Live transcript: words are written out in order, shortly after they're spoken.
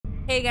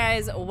Hey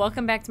guys,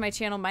 welcome back to my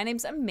channel. My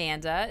name's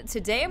Amanda.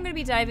 Today I'm going to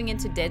be diving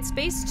into Dead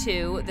Space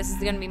 2. This is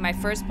going to be my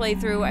first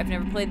playthrough. I've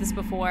never played this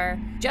before.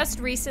 Just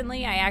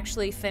recently, I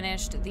actually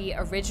finished the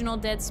original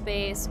Dead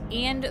Space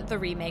and the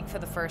remake for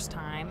the first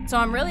time. So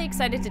I'm really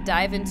excited to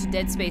dive into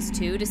Dead Space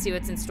 2 to see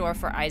what's in store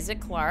for Isaac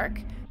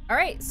Clarke.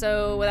 Alright,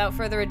 so without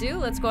further ado,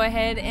 let's go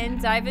ahead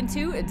and dive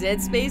into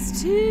Dead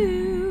Space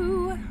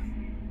 2.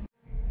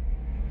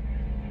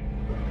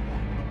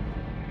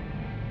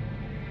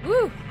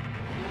 Woo!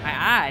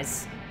 My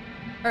eyes.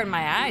 Hurting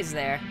my eyes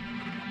there.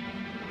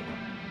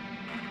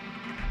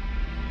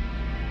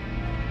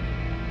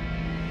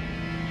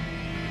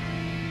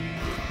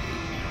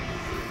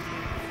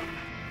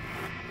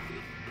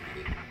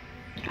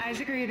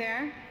 Isaac, are you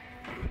there?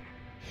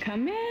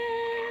 Come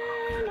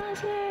in,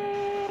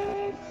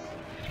 Isaac.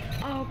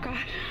 Oh, God.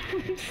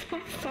 I'm so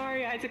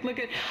sorry, Isaac. Look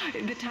at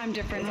the time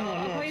difference.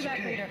 I'll call you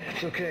back later.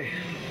 It's okay.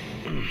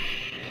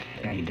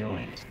 How you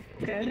doing?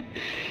 Good.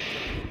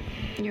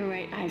 You're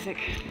right, Isaac.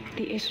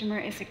 The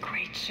Ishimar is a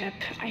great ship.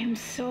 I am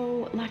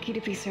so lucky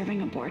to be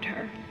serving aboard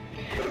her.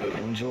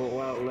 Enjoy it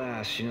while it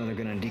lasts. You know they're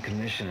gonna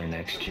decommission her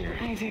next year.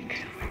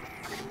 Isaac,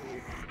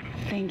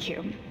 thank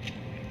you.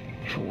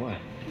 For what?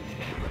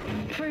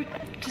 For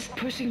just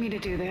pushing me to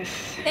do this.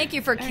 Thank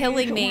you for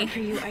killing me. If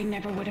it weren't for you, I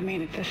never would have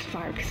made it this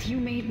far, because you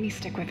made me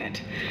stick with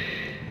it.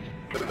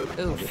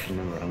 Oof. Just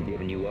remember, I'm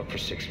giving you up for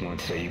 6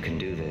 months so you can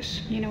do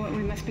this. You know what?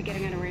 We must be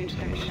getting out of range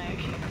there, Isaac.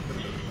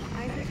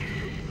 Isaac,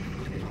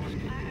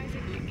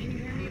 can you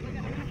hear me? Look,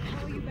 I'm gonna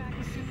call you back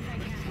as soon as I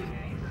can,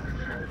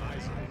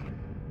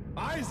 okay?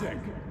 Isaac!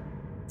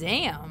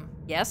 Damn.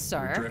 Yes,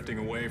 sir. Drifting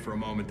away for a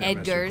moment there,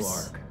 Edgar's.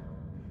 Mr. Clarke.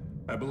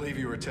 I believe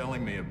you were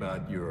telling me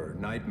about your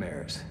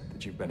nightmares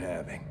that you've been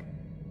having.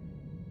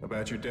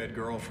 About your dead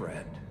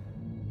girlfriend.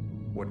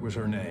 What was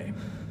her name?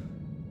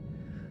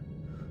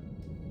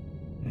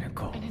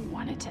 Nicole. I didn't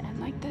want it to end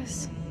like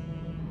this.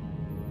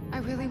 I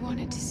really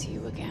wanted to see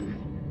you again.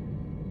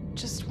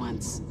 Just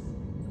once.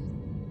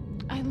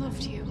 I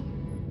loved you.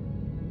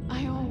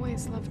 I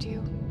always loved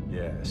you.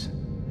 Yes.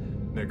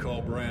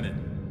 Nicole Brennan.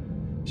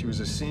 She was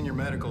a senior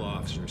medical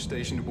officer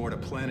stationed aboard a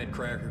Planet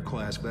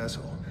Cracker-class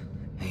vessel.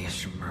 Hey,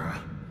 Ishimura.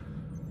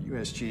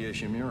 USG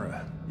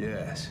Ishimura,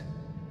 yes.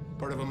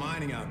 Part of a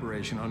mining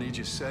operation on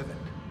Aegis 7.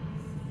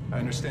 I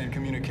understand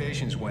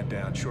communications went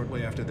down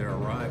shortly after their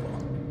arrival.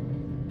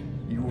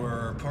 You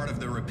were part of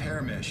the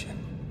repair mission.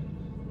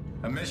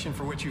 A mission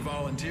for which you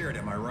volunteered,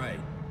 am I right?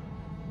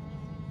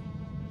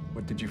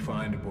 What did you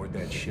find aboard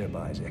that ship,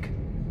 Isaac?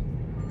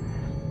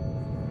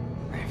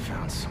 They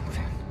found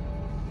something.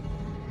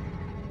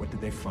 What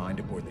did they find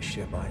aboard the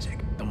ship,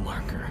 Isaac? The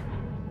marker.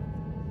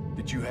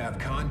 Did you have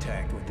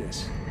contact with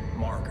this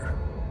marker?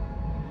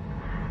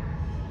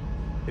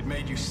 It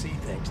made you see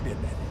things,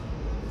 didn't it?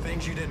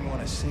 Things you didn't want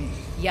to see.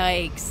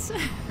 Yikes.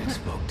 It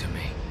spoke to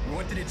me. And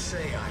what did it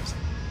say, Isaac?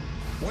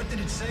 What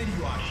did it say to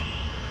you, Isaac?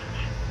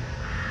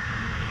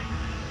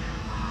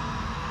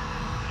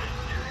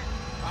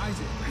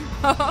 Isaac.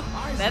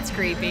 That's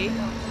creepy.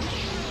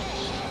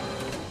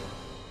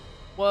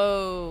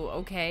 Whoa,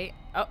 okay.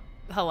 Oh,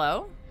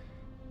 hello?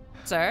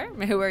 Sir,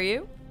 who are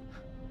you?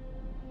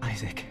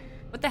 Isaac.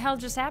 What the hell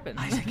just happened?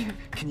 Isaac,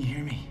 can you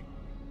hear me?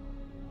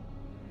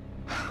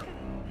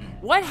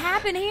 What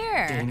happened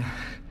here? Dana,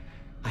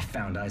 I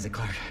found Isaac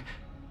Clarke.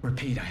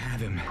 Repeat, I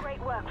have him.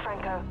 Great work,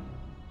 Franco.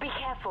 Be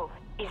careful.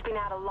 He's been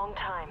out a long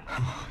time.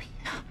 Oh,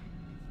 yeah.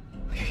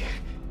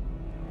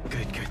 Okay.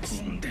 Good.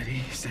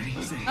 Steady.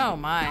 Oh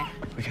my.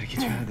 We gotta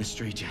get you out of this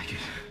straitjacket.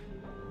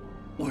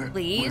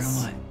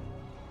 Please? Where am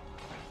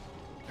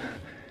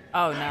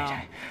Oh I? no.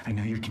 I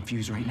know you're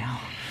confused right now.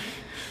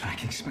 I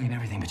can explain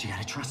everything, but you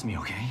gotta trust me,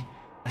 okay?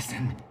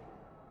 Listen,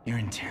 you're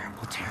in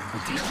terrible danger.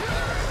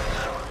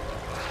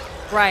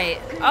 Right.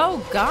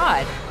 Oh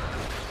god.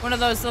 One of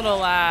those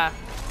little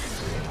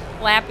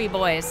flappy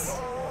boys.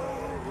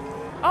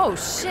 Oh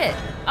shit.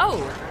 Oh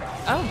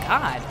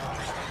god.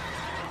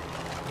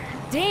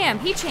 Damn,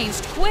 he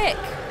changed quick.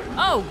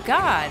 Oh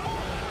god.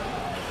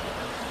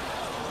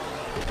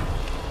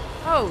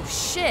 Oh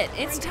shit,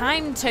 it's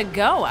time to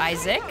go,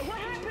 Isaac.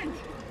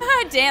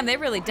 Damn, they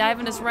really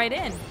diving us right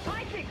in.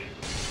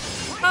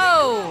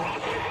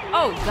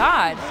 Oh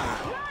god.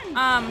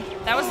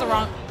 That was the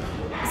wrong,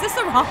 is this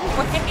the wrong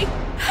way?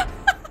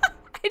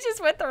 I just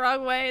went the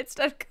wrong way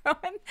instead of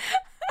going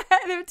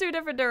in two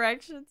different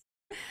directions.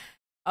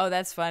 Oh,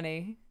 that's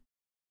funny.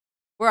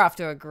 We're off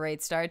to a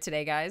great start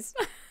today, guys.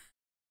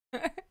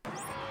 We're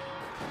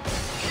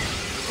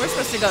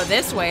supposed to go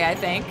this way, I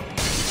think.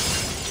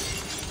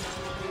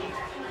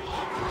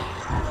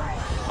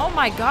 Oh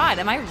my god,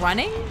 am I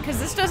running? Because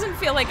this doesn't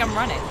feel like I'm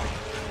running.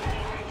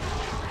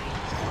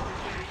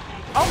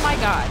 Oh my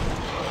god.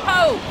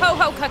 Ho,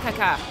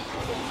 ka.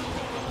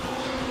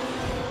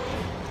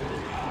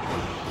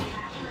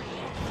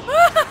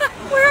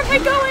 Where am I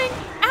going?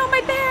 Ow,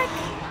 my back.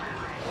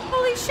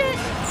 Holy shit.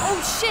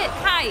 Oh shit,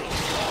 hi.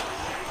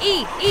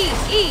 E,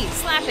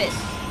 slap it.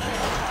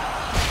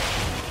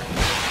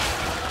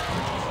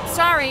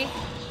 Sorry.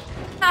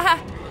 Haha.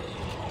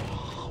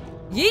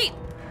 Yeet.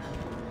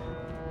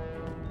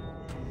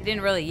 You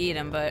didn't really eat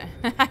him, but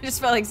I just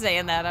felt like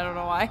saying that. I don't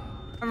know why.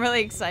 I'm really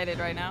excited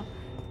right now.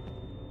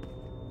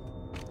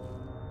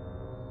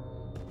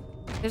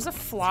 There's a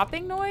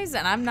flopping noise,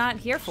 and I'm not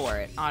here for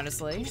it,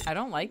 honestly. I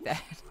don't like that.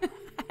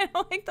 I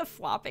don't like the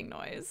flopping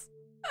noise.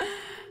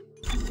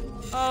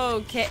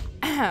 Okay.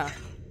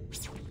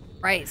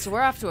 Right, so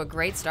we're off to a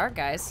great start,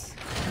 guys.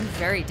 I'm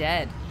very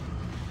dead.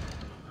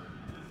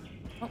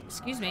 Oh,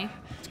 excuse me.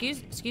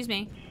 Excuse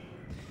me.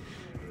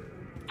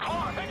 Come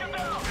on, take him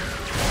down!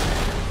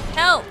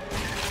 Help!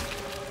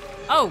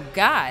 Oh,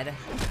 God.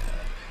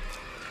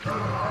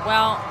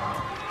 Well,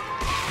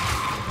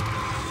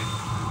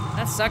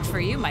 that sucks for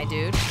you, my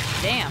dude.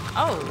 Damn.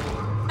 Oh.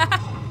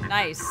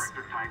 Nice.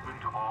 Director Teichman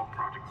to all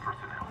project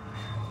personnel.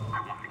 I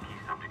want the key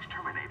subjects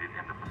terminated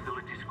and the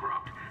facility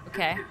scrubbed.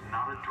 Okay. This is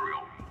not a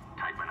drill.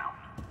 Teichman out.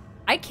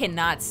 I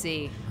cannot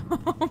see.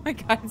 Oh my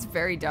God, it's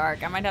very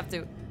dark. I might have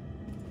to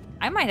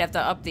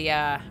up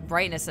the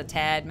brightness a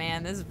tad,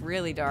 man. This is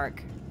really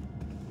dark.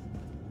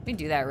 Let me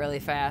do that really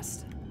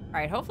fast. All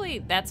right,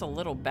 hopefully that's a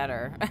little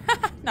better.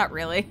 Not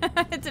really.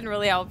 It didn't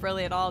really help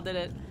really at all, did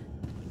it?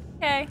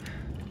 Okay.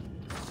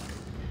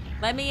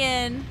 Let me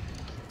in.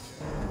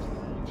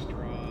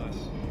 Strauss,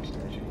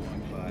 station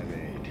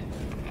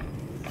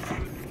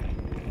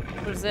 158.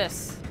 What is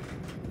this?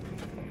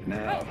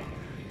 Now.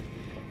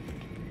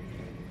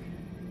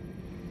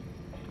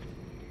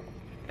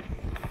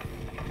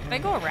 Can I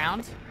go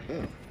around?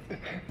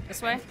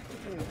 This way?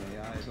 The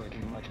eye's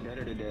looking much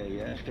better today,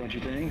 yes, don't you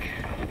think?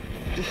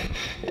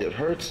 It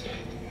hurts.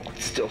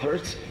 It still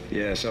hurts?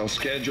 Yes, I'll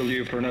schedule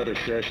you for another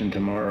session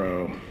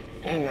tomorrow.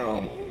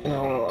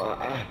 No,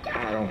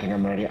 I don't think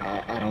I'm ready.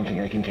 I don't think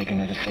I can take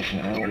another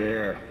session.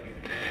 There.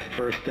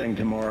 First thing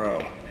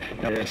tomorrow.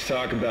 Now let's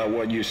talk about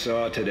what you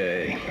saw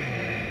today.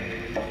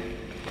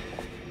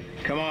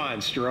 Come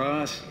on,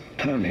 Strauss.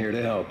 I'm here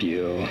to help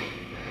you.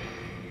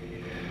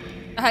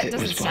 It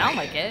doesn't sound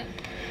like it.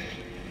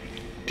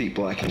 Deep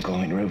black and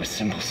glowing red with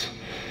symbols.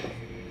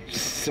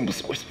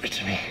 Symbols whisper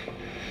to me.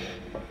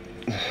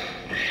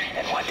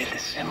 And what did the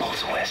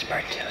symbols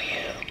whisper to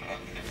you?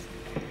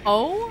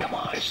 Oh? Come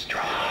on,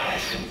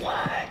 Strauss.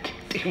 What?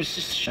 It was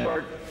just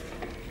short.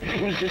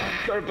 It was just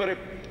short, but it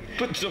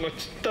put so much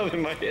stuff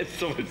in my head,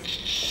 so much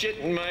shit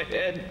in my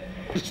head.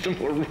 There's no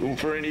more room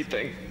for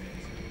anything.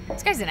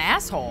 This guy's an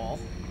asshole.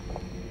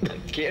 I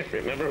can't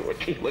remember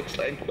what he looks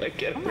like. I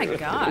can't Oh my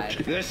God.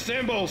 The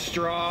symbols,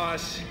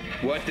 Strauss.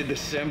 What did the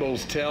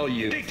symbols tell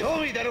you? They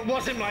told me that it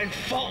wasn't my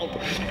fault.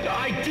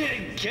 I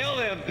didn't kill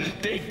them.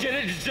 They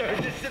didn't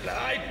deserve this, and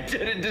I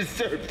didn't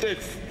deserve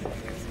this.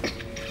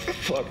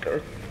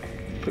 Fucker.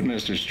 Put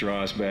Mr.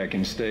 Strauss back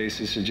in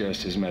stasis,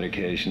 adjust his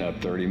medication up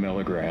 30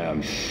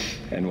 milligrams,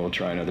 and we'll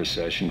try another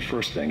session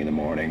first thing in the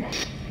morning.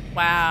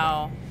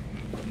 Wow.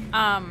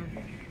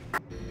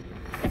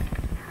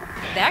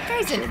 That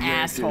guy's an Subject is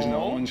asshole.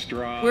 Nolan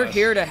Strauss, We're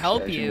here to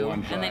help Section you.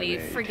 And then he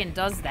 158. freaking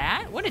does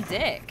that? What a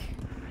dick.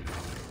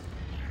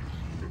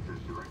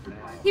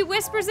 He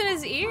whispers in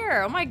his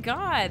ear. Oh my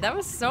God, that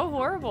was so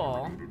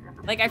horrible.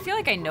 Like, I feel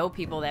like I know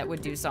people that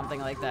would do something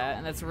like that,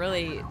 and that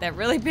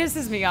really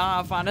pisses me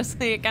off,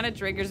 honestly. It kind of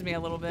triggers me a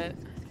little bit.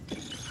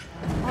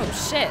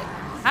 Oh shit.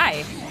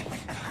 Hi.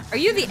 Are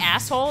you the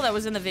asshole that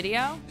was in the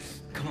video?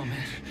 Come on,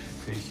 man.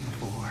 Patient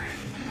 4.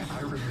 I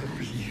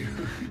remember you.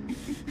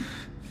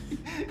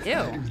 Ew.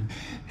 I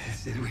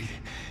said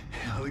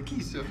all the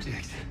key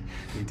subjects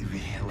need to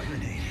be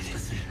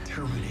eliminated,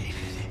 terminated.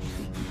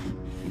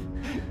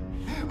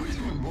 Where's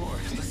one more?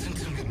 Listen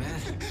to me, man.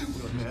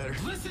 What matter?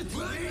 Listen to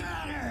me.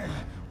 Matter.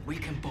 We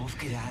can both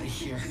get out of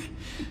here.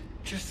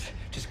 Just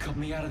cut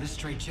me out of this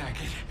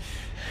straitjacket.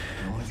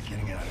 No one's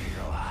getting out of here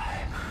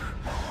alive.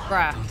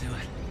 Bruh. Don't do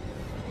it.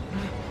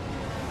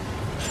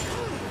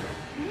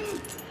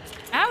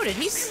 Ow, did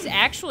he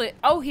actually...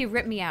 Oh, he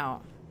ripped me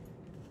out.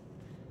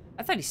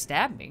 I thought he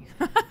stabbed me.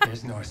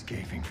 There's no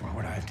escaping from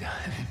what I've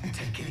done.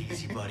 Take it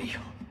easy, buddy.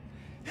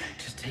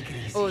 Just take it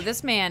easy. Oh,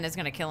 this man is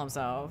gonna kill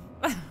himself.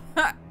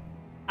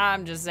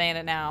 I'm just saying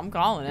it now. I'm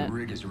calling The it.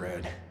 rig is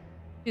red.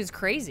 He's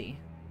crazy.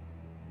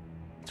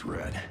 It's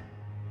red.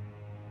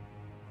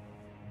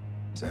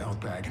 There's a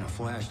health pack and a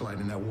flashlight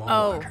in that wall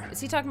Oh, locker.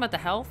 is he talking about the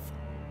health?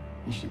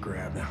 You should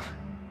grab them.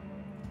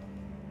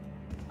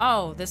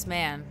 Oh, this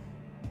man.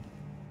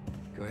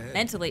 Go ahead.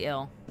 Mentally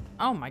ill.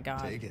 Oh my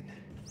God. Take it.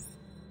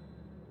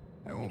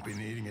 I won't be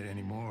needing it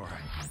anymore.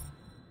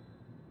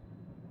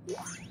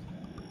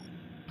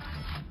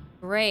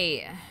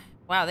 Great.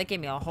 Wow, they gave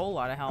me a whole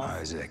lot of health.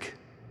 Isaac.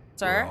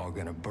 Sir? We're all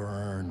gonna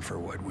burn for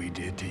what we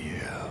did to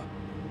you.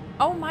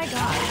 Oh my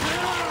God.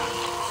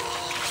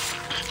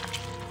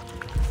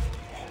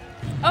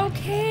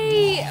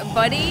 Okay,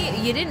 buddy.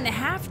 You didn't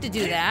have to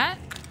do that.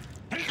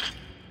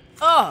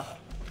 Oh.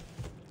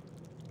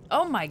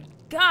 Oh my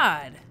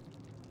God.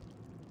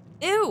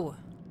 Ew.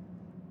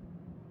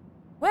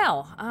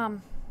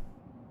 Well,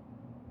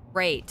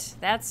 great.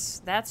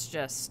 That's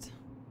just...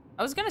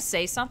 I was gonna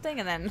say something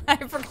and then I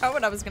forgot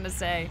what I was gonna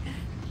say.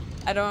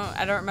 I don't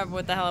remember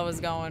what the hell I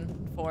was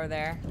going for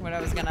there. What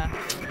I was gonna...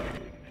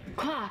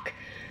 Clark,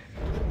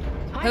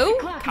 Who?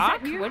 Clark, is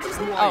Cock? that you? What'd you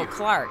say? Oh,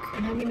 Clark.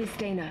 My name is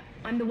Dana.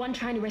 I'm the one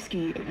trying to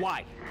rescue you.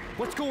 Why?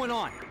 What's going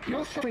on?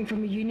 You're suffering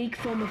from a unique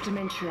form of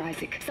dementia,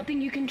 Isaac.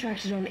 Something you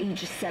contracted on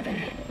Aegis 7.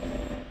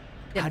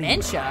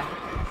 Dementia?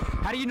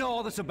 How do you know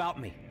all this about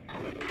me?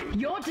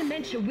 Your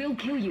dementia will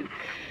kill you.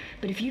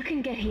 But if you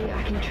can get here,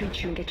 I can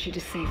treat you and get you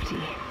to safety.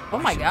 Oh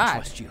my god.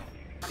 Trust you.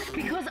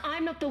 Because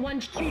I'm not the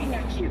one shooting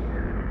at you.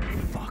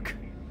 Fuck.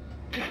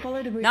 Just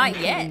follow the route Not I'm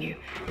telling yet. you.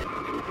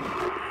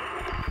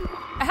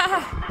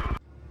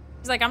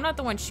 He's like, I'm not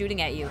the one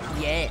shooting at you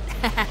yet.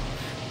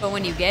 But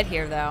when you get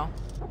here, though.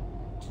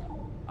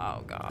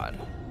 Oh, God.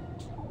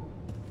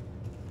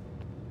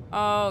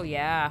 Oh,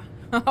 yeah.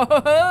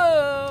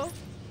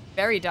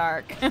 Very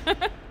dark.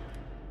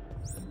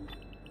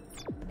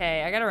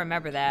 Okay, I gotta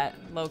remember that.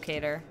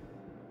 Locator.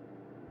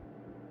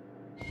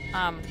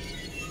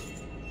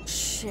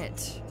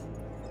 Shit.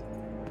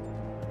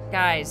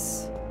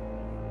 Guys.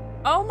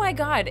 Oh my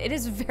god, it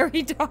is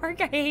very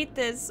dark. I hate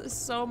this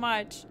so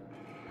much.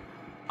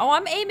 Oh,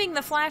 I'm aiming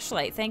the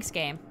flashlight. Thanks,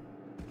 game.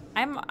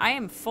 I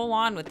am full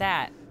on with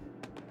that.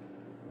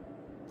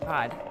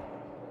 God.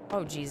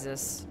 Oh,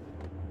 Jesus.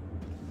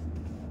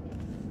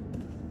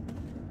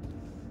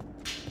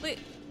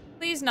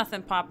 Please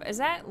nothing pop. Is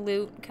that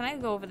loot? Can I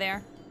go over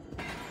there?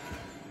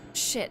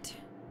 Shit.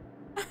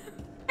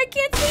 I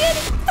can't see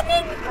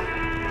anything!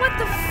 What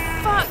the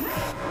fuck?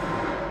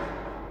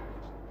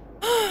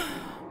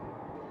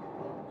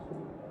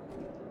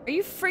 Are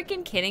you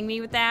freaking kidding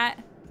me with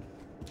that?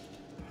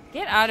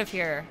 Get out of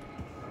here.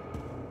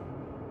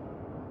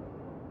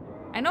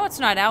 I know it's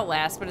not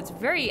Outlast, but it's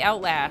very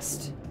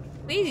Outlast.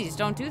 Please,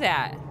 don't do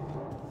that.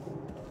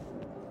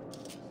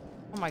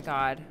 Oh my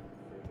god.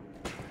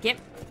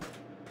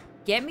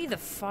 Get me the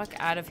fuck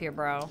out of here,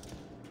 bro.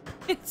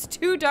 It's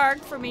too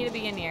dark for me to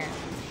be in here.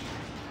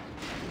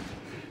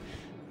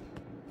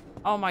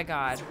 Oh my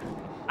god.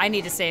 I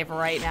need to save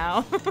right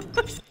now.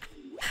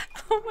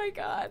 Oh my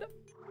god.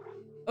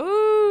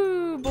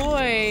 Ooh,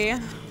 boy.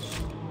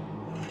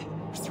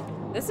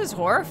 This is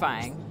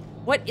horrifying.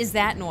 What is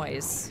that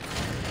noise?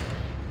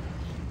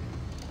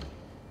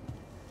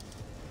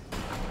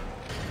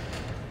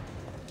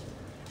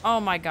 Oh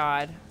my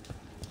god.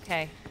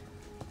 Okay.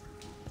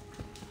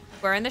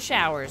 We're in the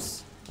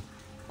showers.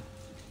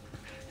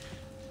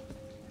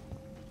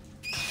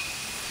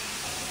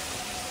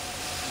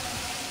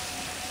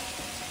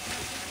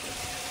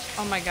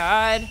 Oh my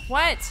god.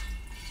 What?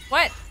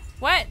 What?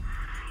 What?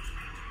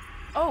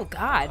 Oh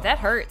god, that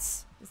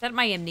hurts. Is that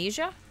my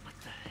amnesia? What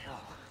the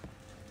hell?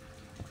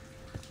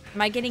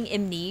 Am I getting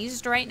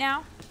amnesed right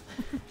now?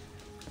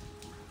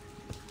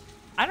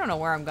 I don't know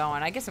where I'm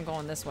going. I guess I'm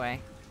going this way.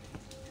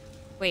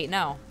 Wait,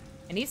 no.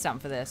 I need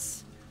something for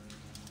this.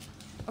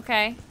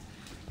 Okay.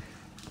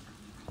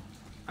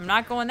 I'm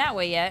not going that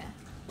way yet.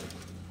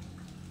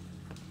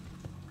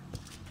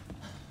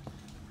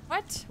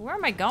 What? Where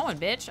am I going,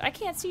 bitch? I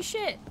can't see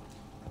shit.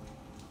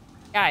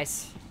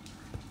 Guys.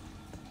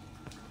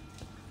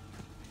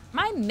 Am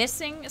I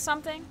missing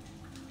something?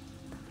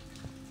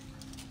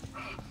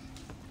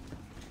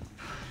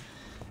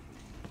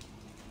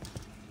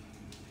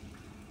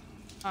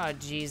 Oh,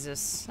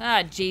 Jesus.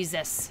 Ah,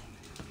 Jesus.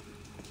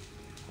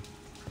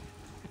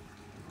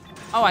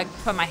 Oh, I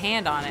put my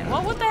hand on it.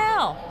 Well, what the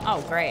hell?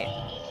 Oh, great.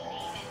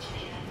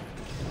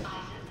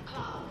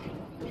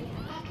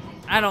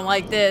 I don't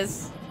like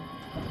this.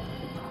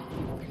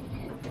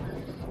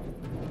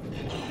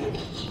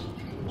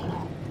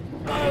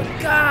 Oh,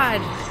 God.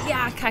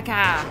 Yeah,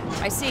 caca.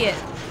 I see it.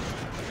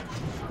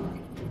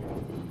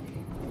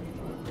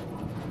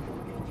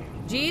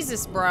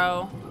 Jesus,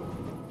 bro.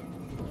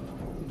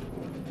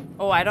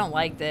 Oh, I don't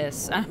like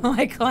this. I don't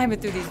like climbing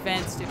through these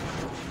vents, dude.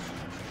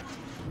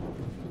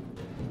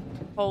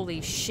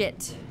 Holy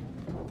shit.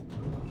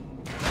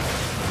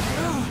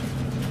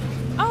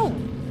 Oh,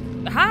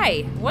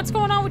 hi. What's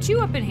going on with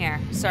you up in here,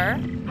 sir?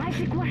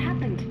 Isaac, what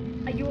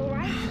happened? Are you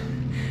alright?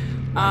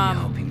 Why are you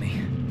helping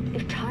me?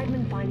 If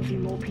Tideman finds you,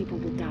 more people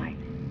will die.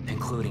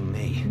 Including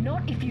me.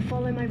 Not if you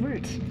follow my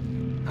route.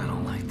 I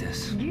don't like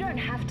this. You don't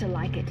have to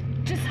like it.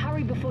 Just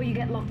hurry before you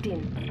get locked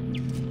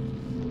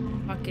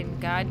in. Fucking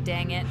god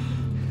dang it.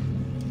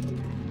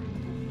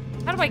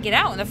 How do I get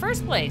out in the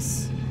first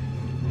place?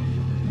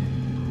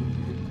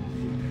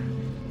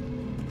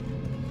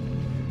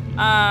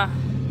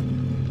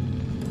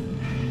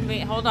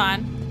 Wait, hold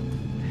on.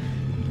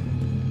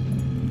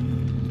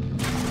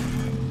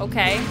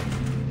 Okay.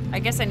 I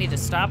guess I need to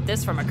stop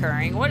this from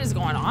occurring. What is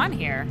going on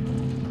here?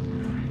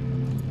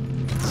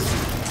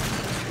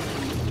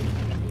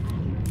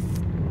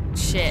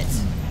 Shit.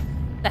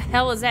 The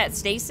hell is that?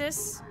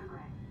 Stasis?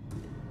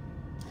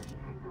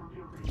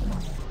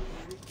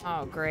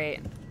 Oh,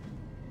 great.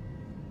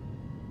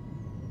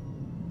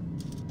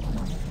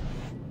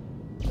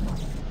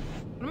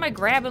 What am I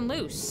grabbing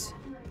loose?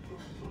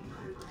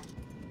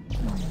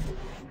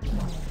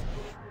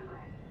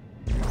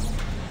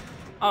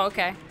 Oh,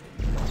 okay.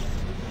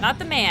 Not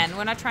the man.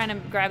 We're not trying to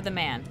grab the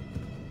man.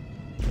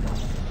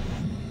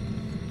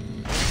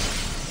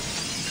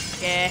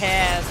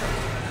 Yes.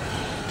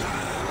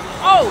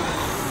 Oh!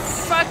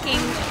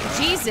 fucking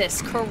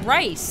Jesus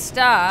Christ.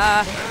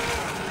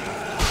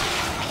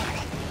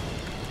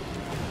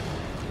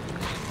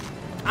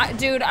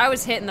 Dude, I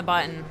was hitting the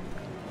button.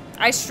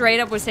 I straight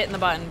up was hitting the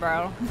button,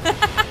 bro.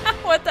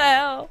 What the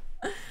hell?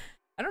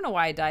 I don't know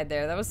why I died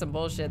there. That was some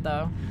bullshit,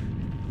 though.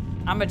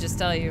 I'ma just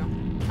tell you.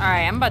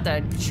 Alright, I'm about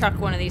to chuck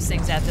one of these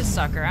things at this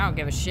sucker. I don't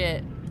give a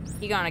shit.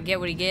 He gonna get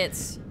what he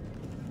gets.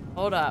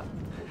 Hold up.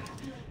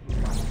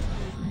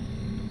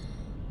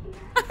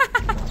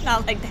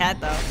 Not like that,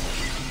 though.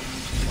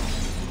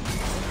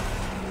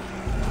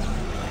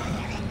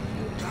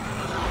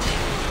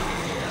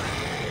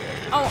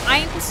 Oh,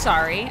 I'm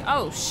sorry.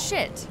 Oh,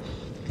 shit.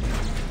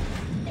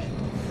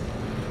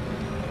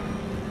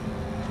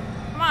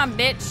 Come on,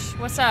 bitch.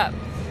 What's up?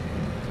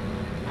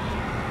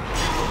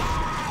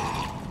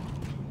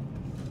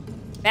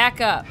 Back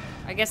up.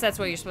 I guess that's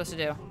what you're supposed to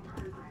do.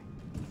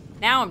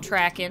 Now I'm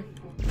tracking.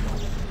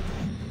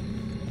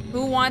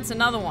 Who wants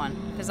another one?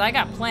 Because I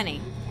got plenty.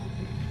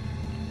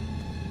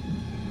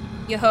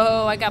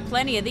 Yo, I got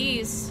plenty of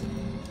these.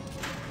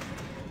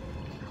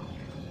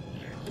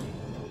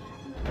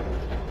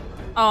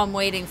 Oh, I'm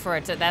waiting for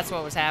it to... That's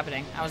what was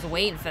happening. I was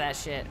waiting for that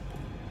shit.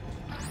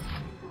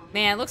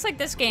 Man, it looks like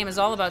this game is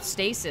all about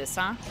stasis,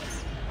 huh?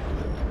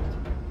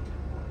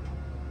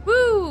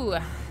 Woo!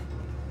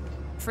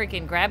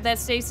 Freaking grab that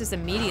stasis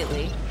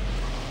immediately.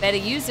 Better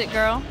use it,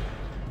 girl.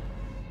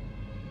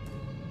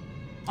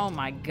 Oh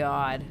my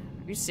god.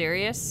 Are you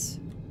serious?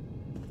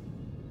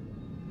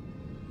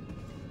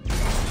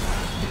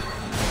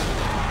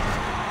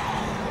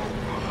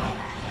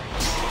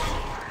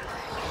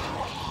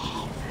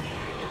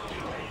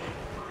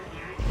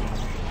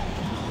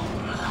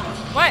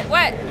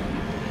 What?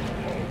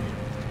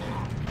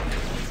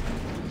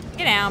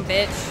 Get down,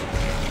 bitch.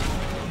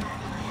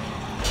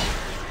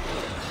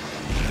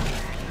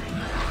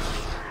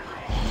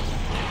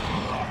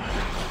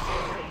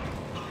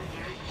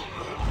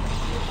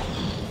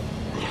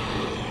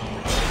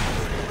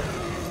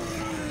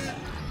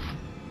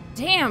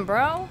 Damn,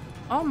 bro.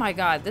 Oh my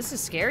god, this is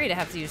scary to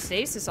have to use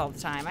stasis all the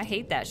time. I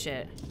hate that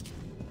shit.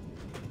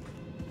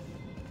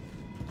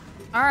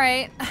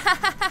 Alright.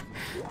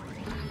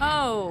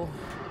 Oh.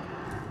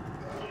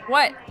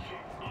 What?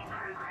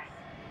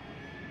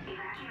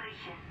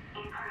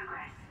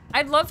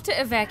 I'd love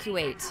to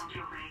evacuate.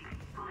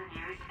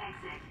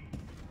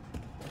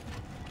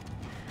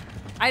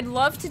 I'd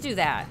love to do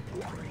that.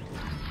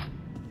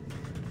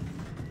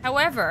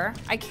 However,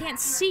 I can't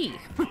see.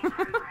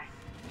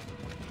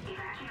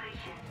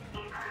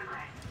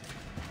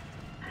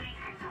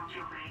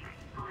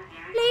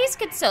 Please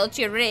consult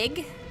your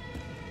rig.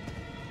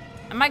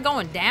 Am I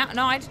going down?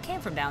 No, I just came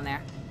from down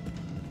there.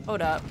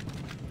 Hold up.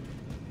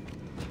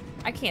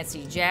 I can't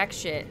see jack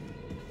shit.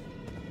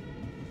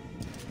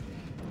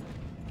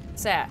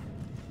 What's that?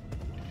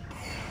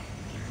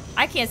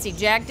 I can't see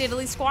jack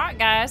diddly squat,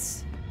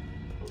 guys.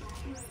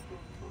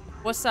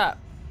 What's up?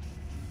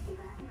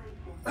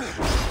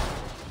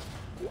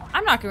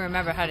 I'm not gonna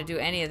remember how to do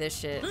any of this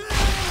shit.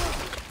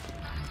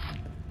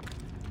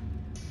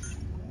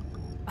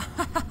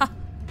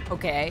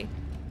 Okay.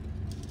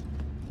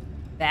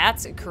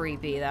 That's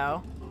creepy,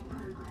 though.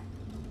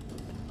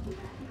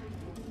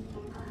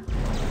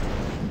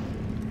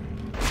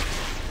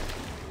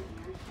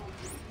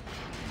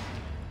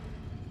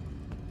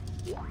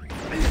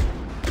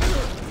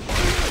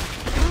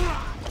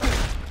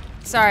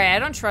 Sorry, I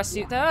don't trust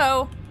you,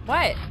 though.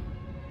 What?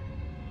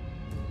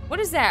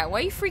 What is that? Why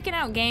are you freaking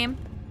out, game?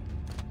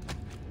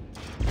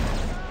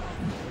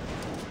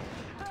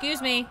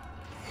 Excuse me.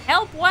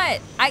 Help what?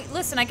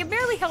 Listen, I can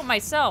barely help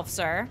myself,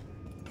 sir.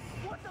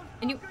 What the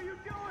and you fuck are you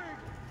doing?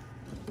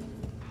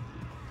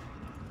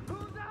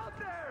 Who's out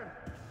there?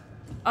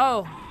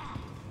 Oh.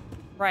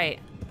 Right.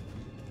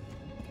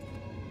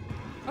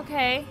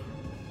 Okay.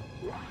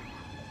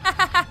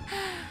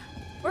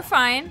 We're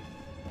fine.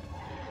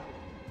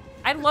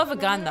 I'd love a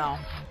gun, though.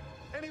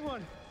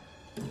 Anyone?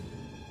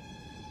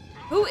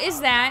 Who is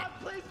that?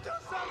 Please do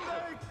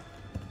something.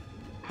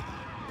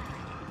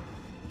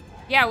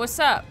 Yeah, what's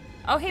up?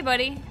 Oh, hey,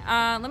 buddy.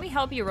 Let me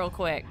help you real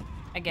quick,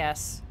 I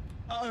guess.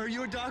 Are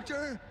you a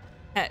doctor?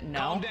 No.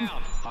 Calm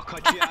down. I'll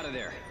cut you out of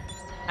there.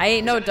 I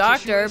ain't no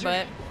doctor,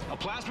 but... A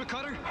plasma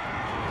cutter?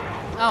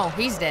 Oh,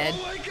 he's dead.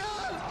 Oh my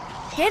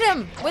god! Get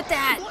him with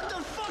that! What the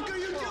fuck are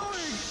you doing?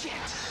 Shit!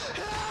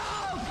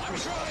 Help! I'm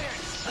trying.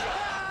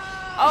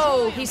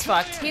 Oh, he's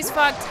fucked. He's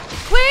fucked.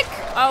 Quick!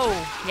 Oh,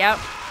 yep.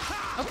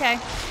 Okay.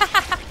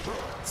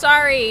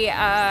 Sorry,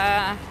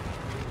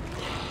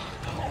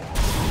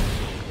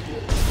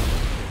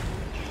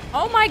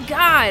 Oh my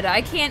god,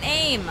 I can't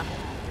aim.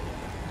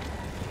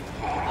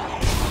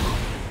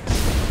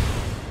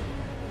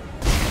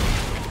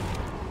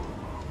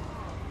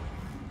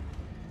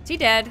 Is he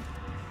dead?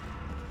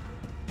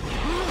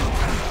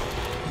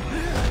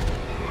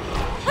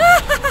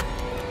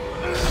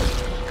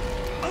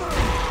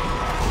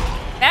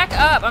 Back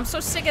up. I'm so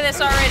sick of this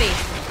already.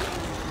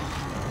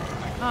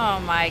 Oh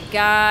my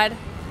god.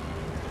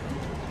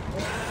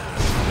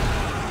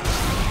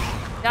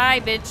 Die,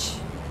 bitch.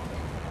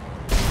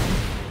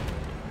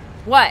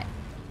 What?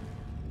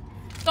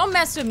 Don't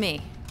mess with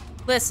me.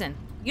 Listen,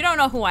 you don't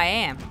know who I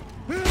am.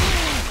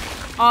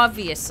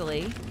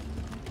 Obviously.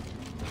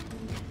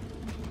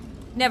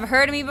 Never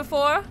heard of me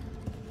before?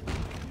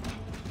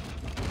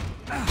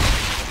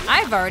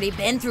 I've already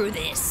been through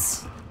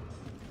this.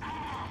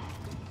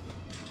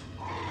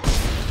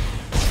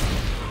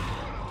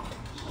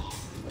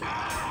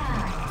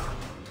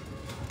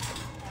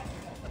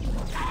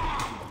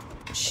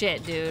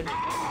 Shit, dude.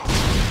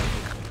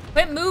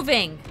 Quit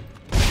moving.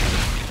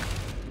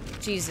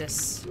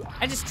 Jesus.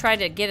 I just tried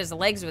to get his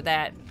legs with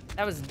that.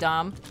 That was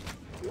dumb.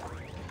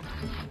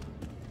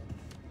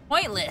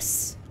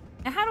 Pointless.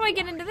 Now how do I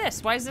get into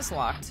this? Why is this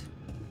locked?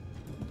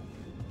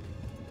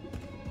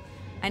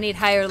 I need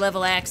higher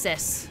level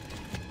access.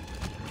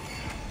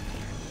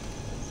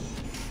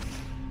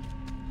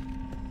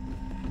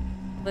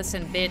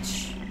 Listen,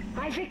 bitch.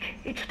 Isaac,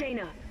 it's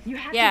Dana. You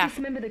have Yeah. to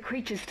dismember the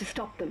creatures to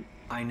stop them.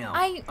 I know.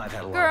 I've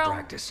had a lot girl. of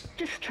practice.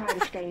 Just try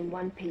to stay in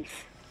one piece.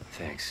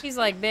 Thanks. He's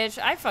like, bitch,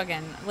 I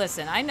fucking,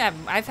 listen,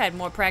 I've had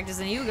more practice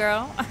than you,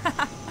 girl.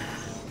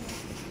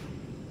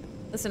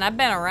 Listen, I've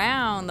been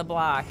around the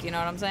block, you know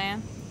what I'm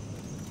saying?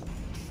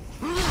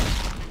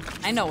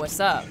 I know what's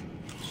up.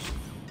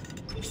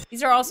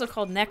 These are also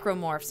called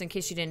necromorphs, in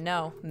case you didn't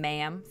know,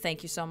 ma'am.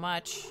 Thank you so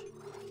much.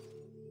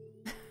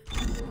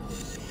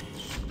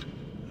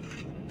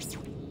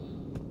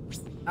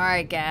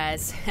 Alright,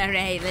 guys.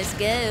 Alright, let's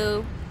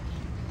go.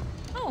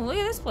 Oh, look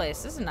at this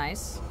place. This is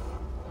nice.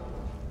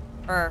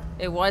 Or,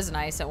 it was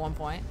nice at one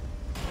point.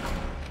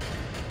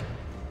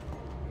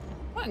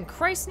 What in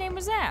Christ's name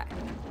was that?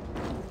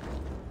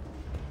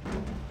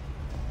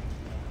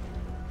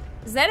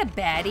 Is that a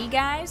baddie,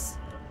 guys?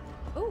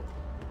 Ooh.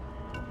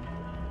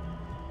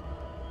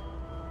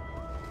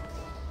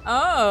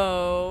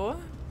 Oh.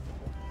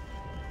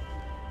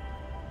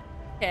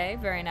 Okay,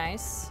 very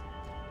nice.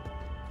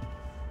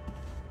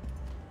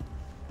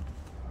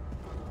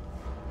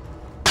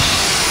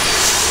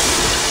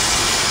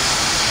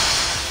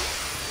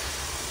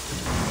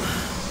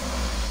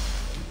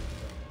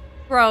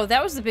 Bro,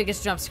 that was the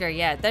biggest jump scare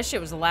yet. That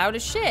shit was loud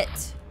as shit.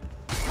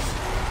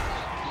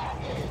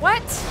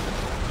 What?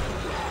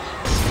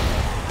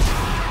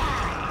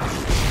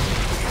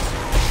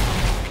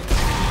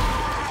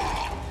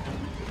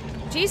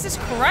 Jesus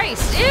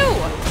Christ, ew!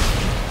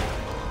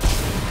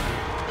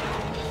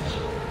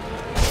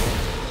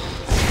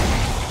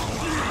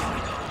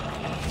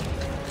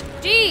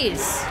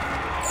 Jeez!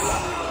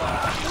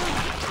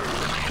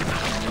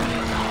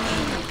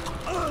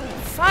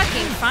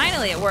 Fucking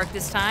finally it worked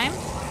this time.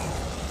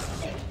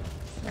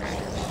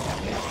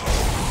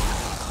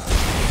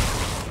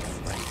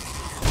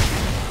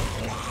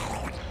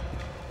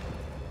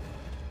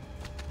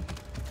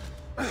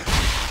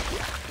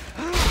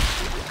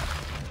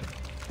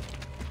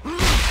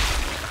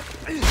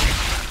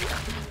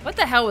 What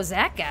the hell was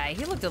that guy?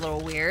 He looked a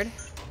little weird.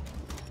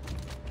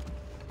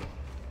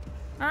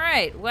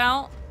 Alright,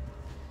 well,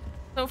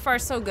 so far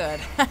so good.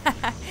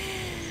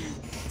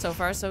 So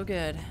far so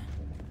good.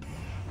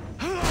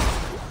 Give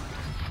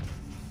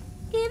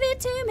it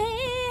to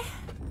me.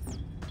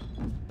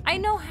 I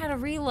know how to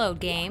reload,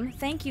 game.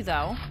 Thank you,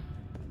 though.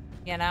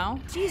 You know?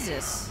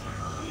 Jesus.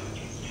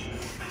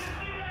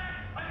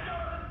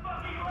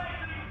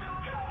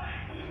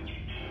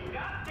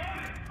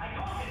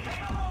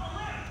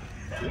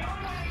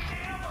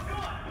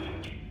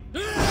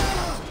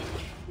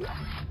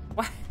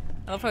 What?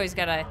 I love how he's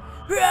got a...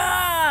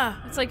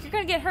 It's like, you're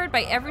gonna get hurt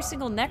by every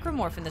single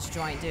necromorph in this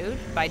joint, dude,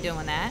 by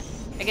doing that.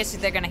 I guess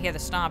they're gonna hear the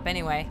stomp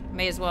anyway.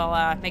 May as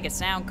well make it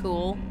sound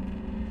cool.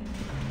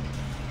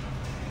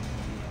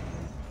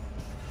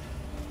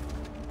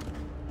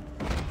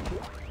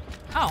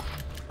 Oh.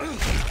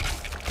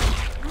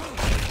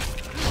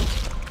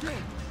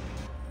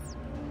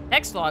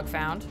 Text log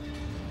found.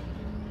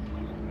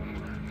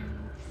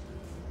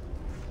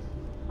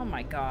 Oh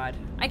my god.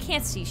 I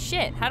can't see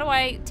shit. How do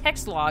I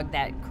text log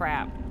that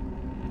crap?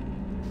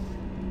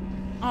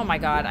 Oh my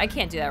god, I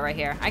can't do that right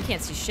here. I can't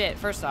see shit,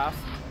 first off.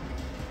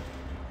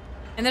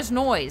 And there's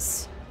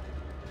noise.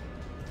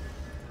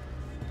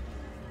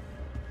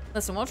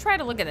 Listen, we'll try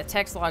to look at the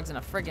text logs in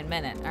a friggin'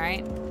 minute,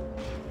 alright?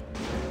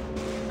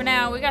 For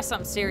now, we got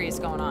something serious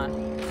going on.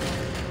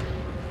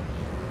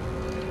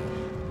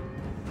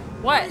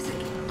 What? Isaac,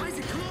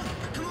 come on!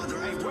 Come on,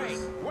 they're after us!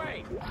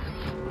 Wait!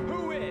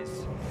 Who is?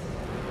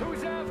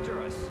 Who's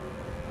after us?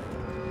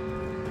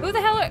 Who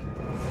the hell are...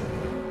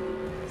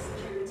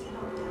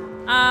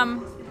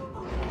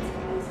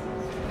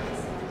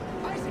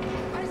 Isaac!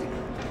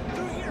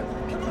 Through here!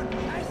 Come on,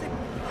 Isaac!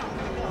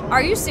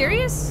 Are you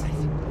serious? Isaac,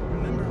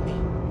 remember me?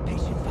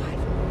 Patient 5.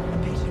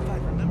 I'm Patient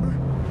 5, remember?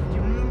 Do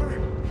you remember?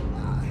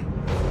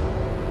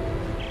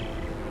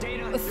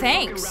 Dana, Well, your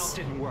thanks. fucking route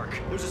didn't work.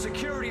 There's a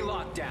security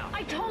lockdown.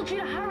 I told you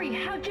to hurry.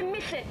 How'd you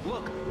miss it?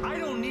 Look, I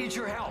don't need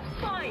your help.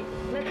 Fine.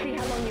 Let's see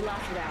how long you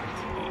last without it.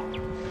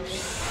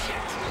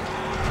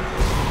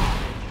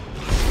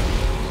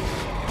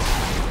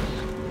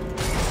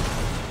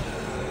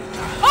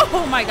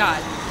 Oh my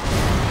god.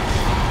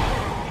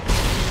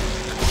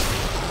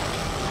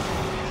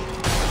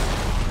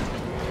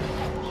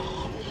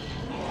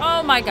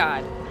 Oh my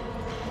god.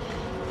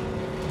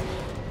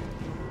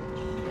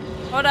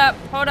 Hold up,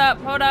 hold up,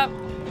 hold up.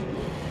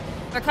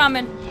 They're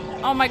coming.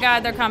 Oh my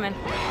god, they're coming.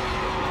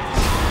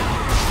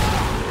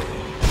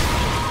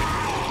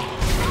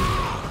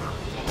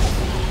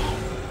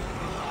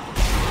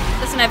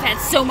 Listen, I've had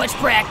so much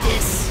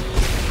practice.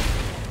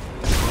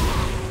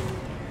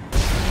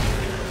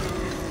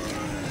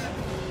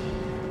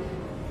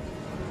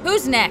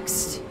 Who's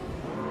next?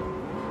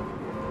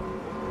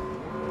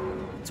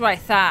 That's what I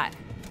thought.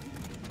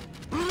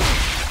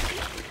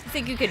 You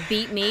think you could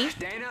beat me?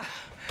 Dana?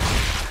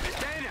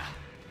 Dana!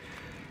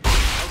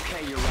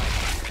 Okay, you're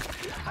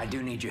right. I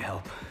do need your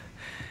help.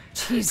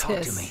 Jesus.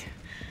 Talk to me.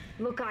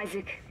 Look,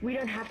 Isaac, we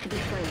don't have to be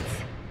friends.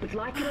 But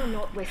like it or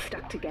not, we're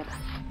stuck together.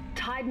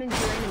 Tideman's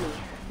your enemy,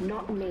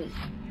 not me.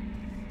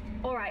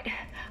 All right,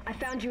 I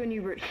found you a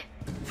new route.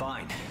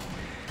 Fine.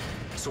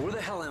 So where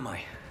the hell am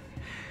I?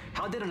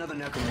 How did another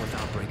Necromorph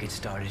outbreak get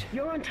started?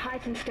 You're on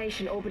Titan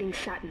Station orbiting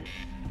Saturn.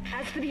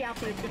 As for the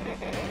outbreak...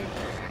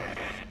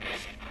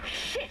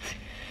 Shit!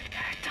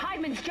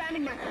 Tideman's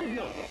jamming my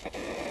signal.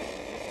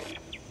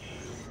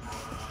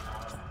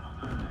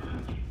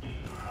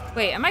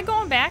 Wait, am I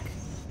going back?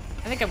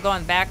 I think I'm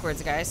going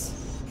backwards, guys.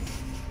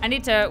 I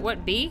need to,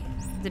 what, B?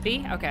 Is it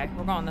B? Okay,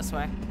 we're going this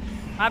way.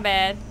 My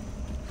bad.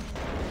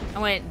 I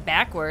went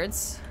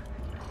backwards.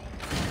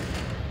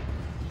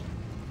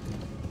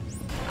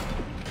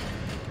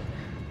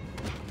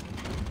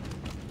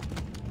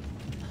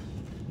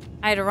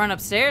 I had to run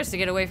upstairs to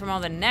get away from all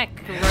the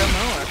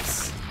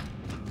Necromorphs.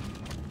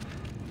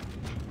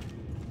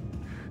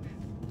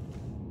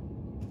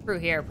 Through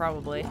here,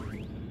 probably.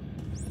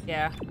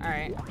 Yeah,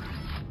 alright.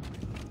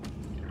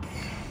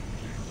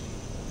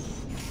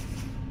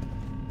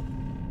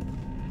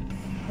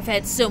 I've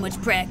had so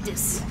much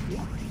practice.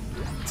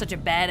 Such a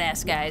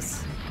badass,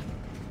 guys.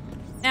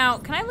 Now,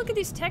 can I look at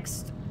these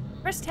texts?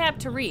 Press tab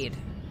to read.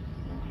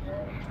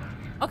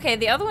 Okay,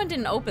 the other one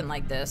didn't open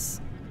like this.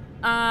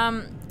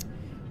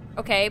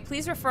 Okay,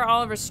 please refer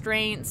all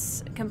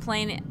restraints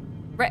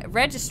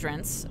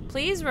registrants.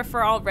 Please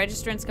refer all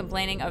registrants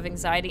complaining of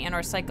anxiety and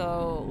or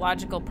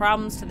psychological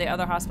problems to the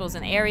other hospitals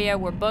in the area.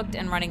 We're booked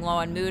and running low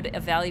on mood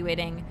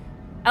elevating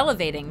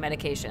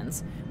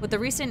medications. With the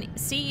recent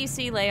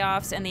CEC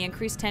layoffs and the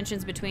increased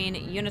tensions between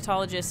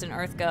unitologists and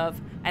EarthGov,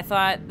 I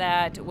thought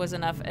that was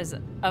enough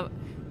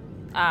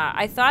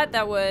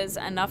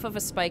of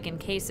a spike in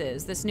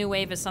cases. This new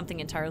wave is something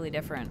entirely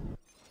different.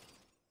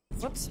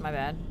 Whoops, my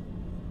bad.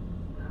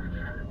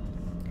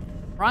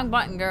 Wrong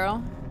button,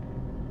 girl.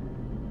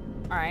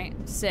 Alright,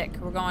 sick.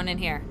 We're going in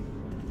here.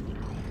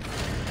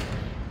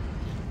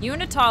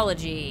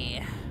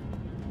 Unitology.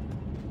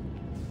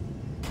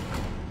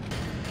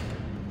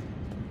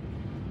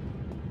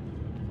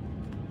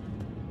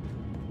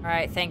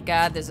 Alright, thank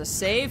God there's a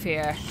save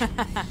here.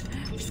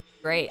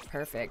 Great,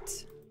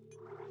 perfect.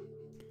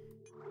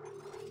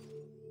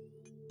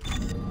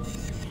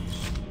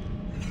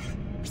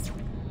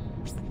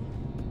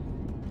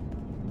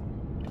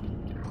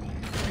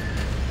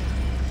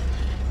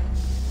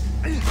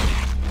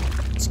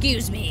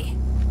 Excuse me.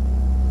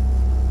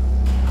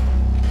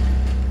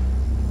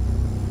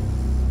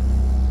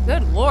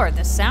 Good lord,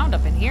 the sound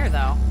up in here,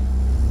 though.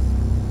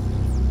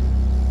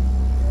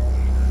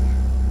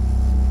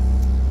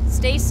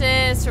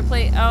 Stasis,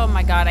 replace. Oh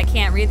my god, I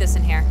can't read this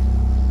in here.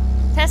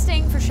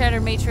 Testing for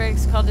Shattered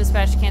Matrix. Call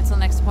dispatch, cancel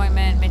next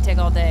appointment. May take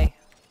all day.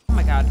 Oh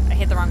my god, I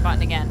hit the wrong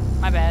button again.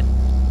 My bad.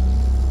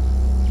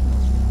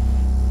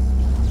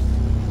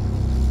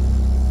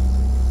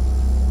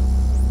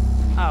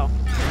 Oh.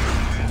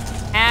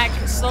 Hack,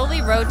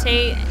 slowly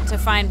rotate to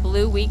find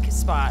blue weak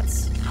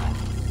spots.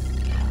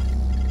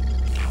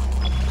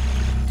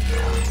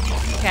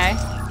 Okay.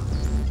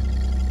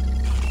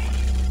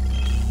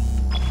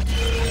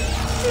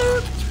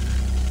 Bloop.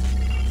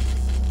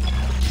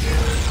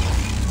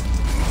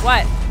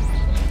 What?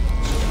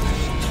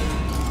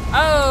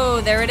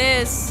 Oh, there it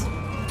is.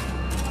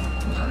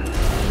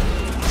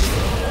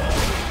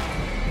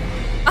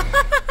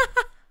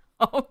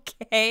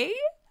 Okay.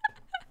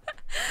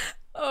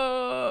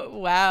 Oh,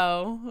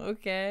 wow.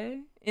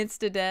 Okay.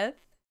 Insta-death.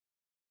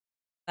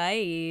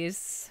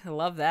 Nice. I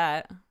love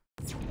that.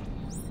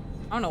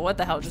 I don't know what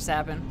the hell just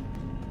happened.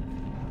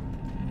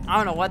 I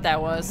don't know what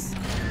that was.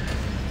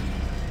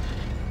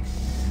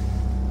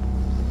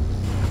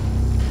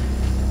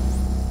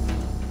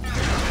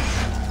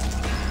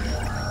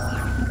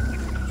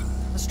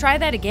 Let's try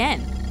that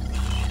again.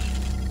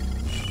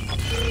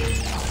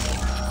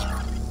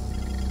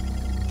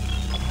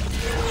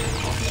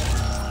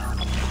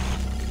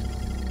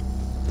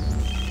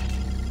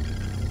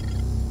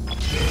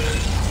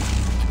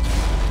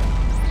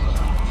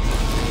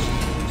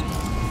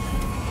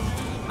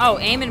 Oh,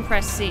 aim and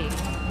press C.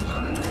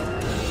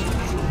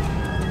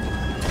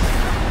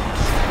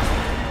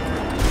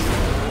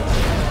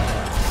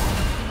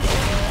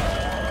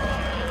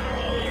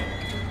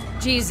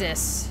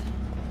 Jesus.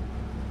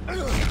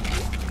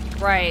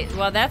 Right,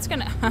 well that's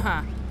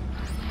gonna...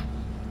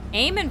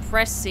 Aim and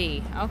press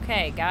C.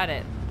 Okay, got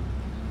it.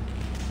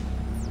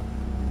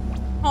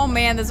 Oh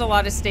man, there's a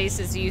lot of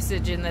stasis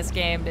usage in this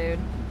game, dude.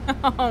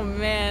 Oh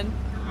man.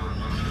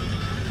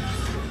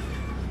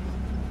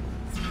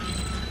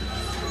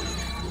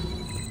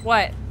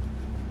 What?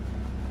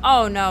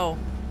 Oh no.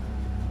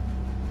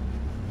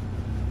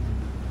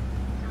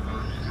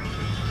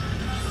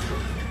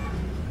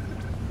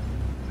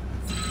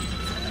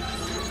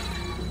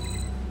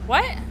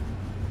 What?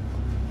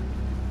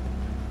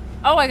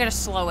 Oh, I gotta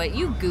slow it.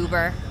 You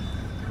goober.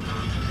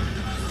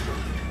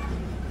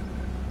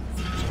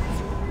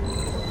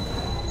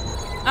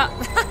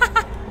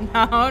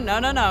 Oh. No,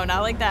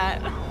 not like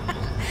that.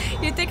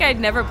 You'd think I'd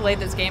never played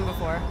this game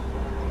before.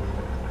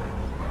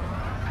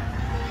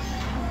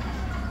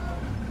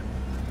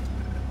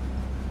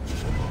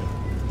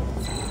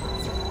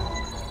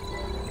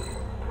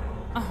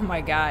 Oh my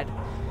god.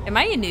 Am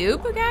I a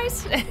noob,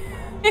 guys?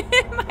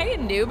 Am I a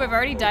noob? I've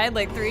already died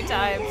like 3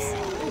 times.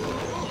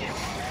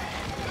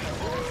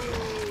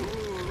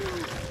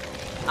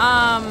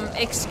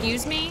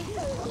 Excuse me?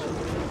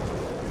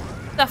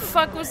 The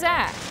fuck was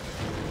that?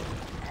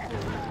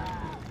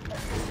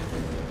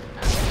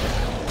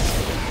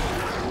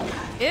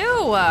 Ew!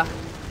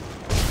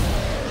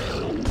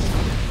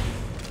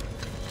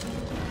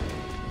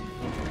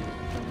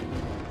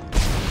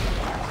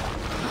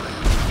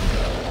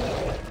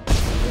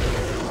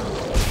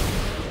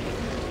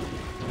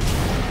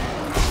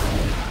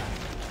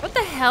 What the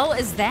hell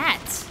is that?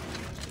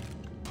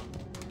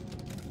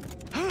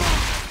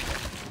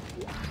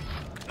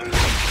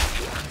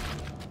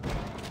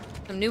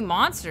 Some new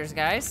monsters,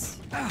 guys.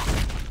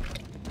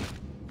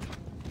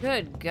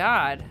 Good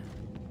God.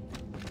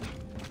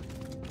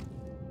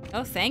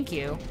 Oh, thank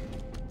you.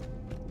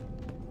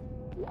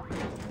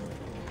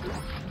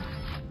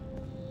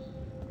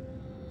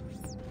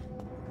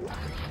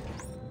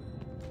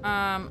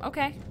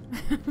 Okay.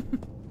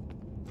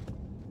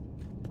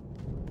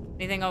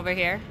 Anything over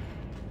here?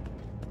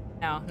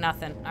 No,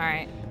 nothing. All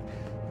right.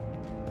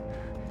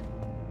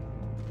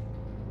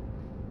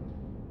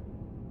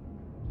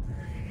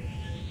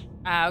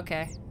 Ah,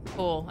 okay.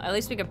 Cool. At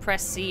least we could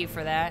press C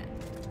for that.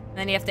 And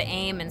then you have to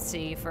aim and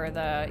C for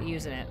the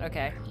using it.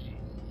 Okay.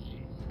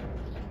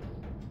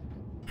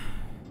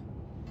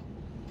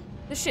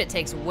 This shit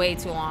takes way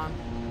too long.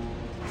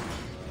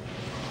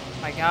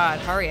 Oh my god,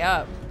 hurry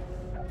up.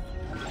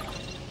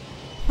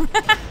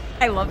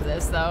 I love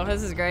this though.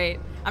 This is great.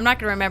 I'm not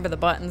gonna remember the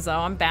buttons though.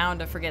 I'm bound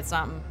to forget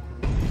something.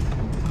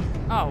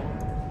 Oh.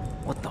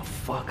 What the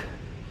fuck?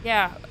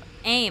 Yeah,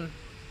 aim.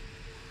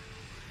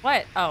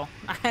 What? Oh,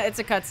 it's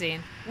a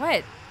cutscene.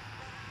 What?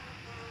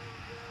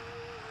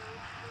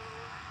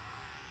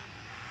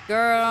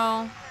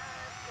 Girl.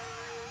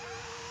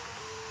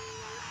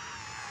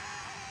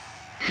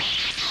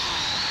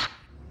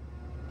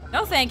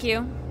 No, thank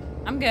you.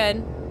 I'm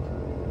good.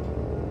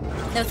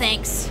 No,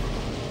 thanks.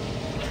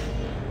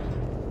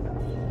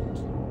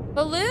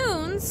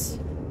 Balloons?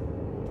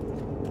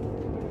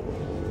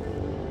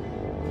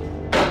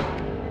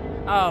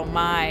 Oh,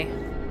 my.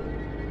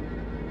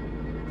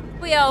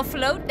 We all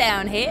float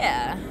down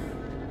here.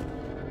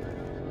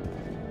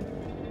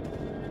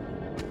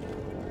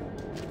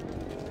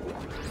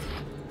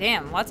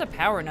 Damn, lots of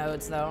power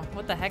nodes, though.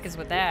 What the heck is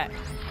with that?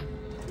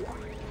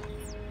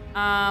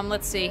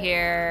 Let's see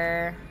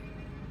here.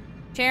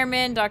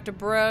 Chairman, Dr.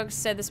 Brooks,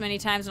 said this many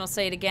times and I'll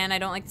say it again. I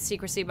don't like the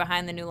secrecy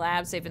behind the new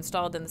labs they've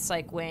installed in the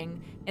psych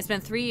wing. It's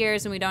been 3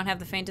 years and we don't have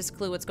the faintest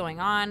clue what's going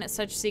on.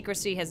 Such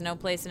secrecy has no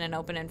place in an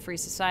open and free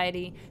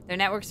society. Their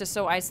networks are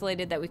so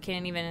isolated that we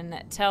can't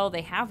even tell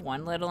they have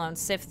one, let alone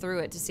sift through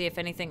it to see if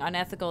anything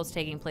unethical is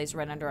taking place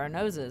right under our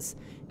noses.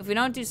 If we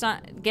don't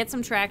get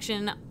some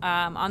traction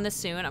on this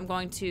soon, I'm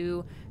going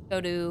to go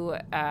to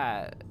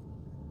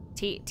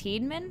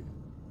Tiedemann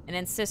and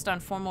insist on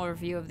formal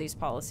review of these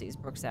policies.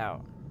 Brooks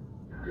out.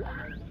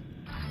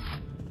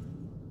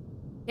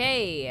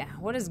 Hey,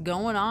 what is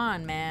going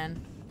on,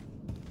 man?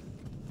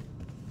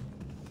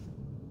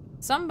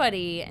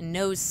 Somebody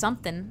knows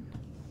something,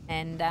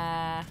 and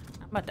I'm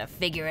about to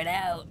figure it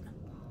out.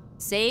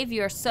 Save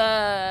your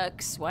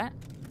sucks. What?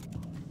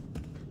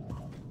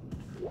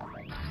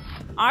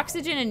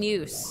 Oxygen in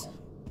use.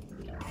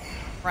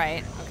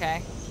 Right,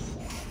 okay.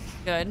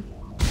 Good.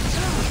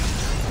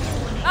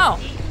 Oh.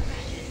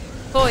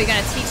 Cool, you're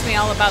gonna teach me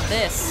all about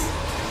this.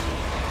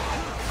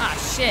 Ah,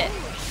 shit.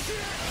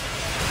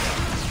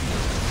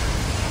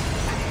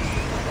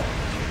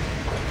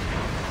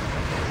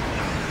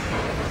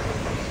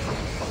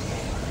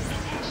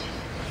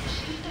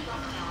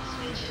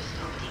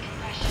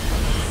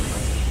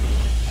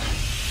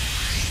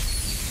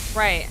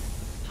 Right.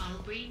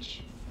 Hull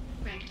breach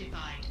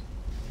rectified.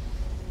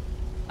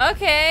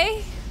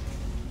 Okay.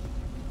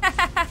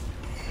 A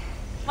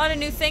lot of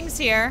new things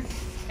here.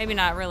 Maybe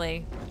not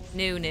really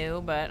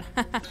new, but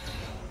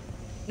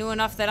new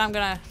enough that I'm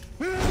gonna...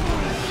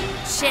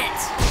 Shit.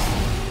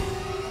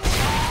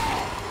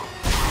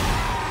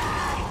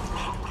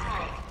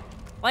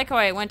 Like how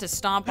I went to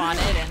stomp on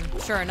it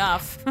and sure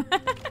enough.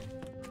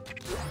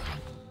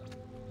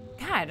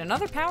 God,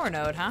 another power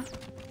node, huh?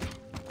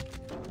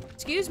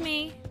 Excuse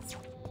me.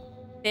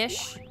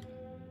 Fish.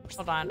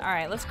 Hold on. All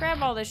right, let's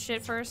grab all this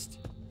shit first.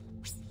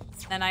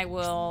 Then I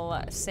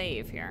will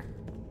save here.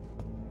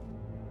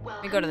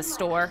 Let me go to the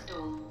store. I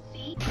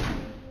don't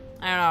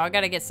know. I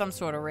gotta get some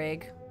sort of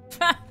rig.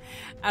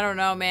 I don't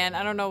know, man.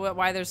 I don't know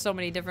why there's so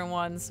many different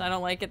ones. I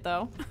don't like it,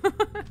 though.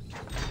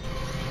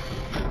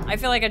 I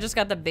feel like I just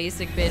got the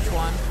basic bitch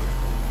one.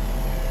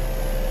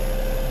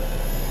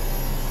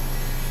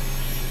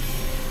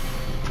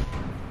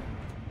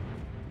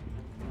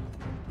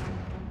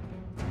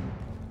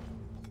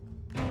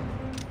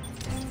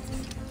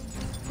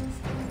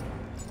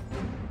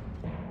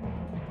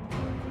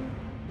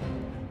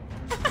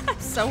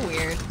 So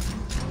weird.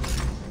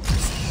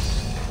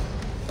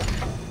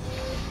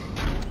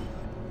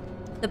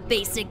 The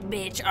basic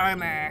bitch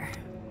armor.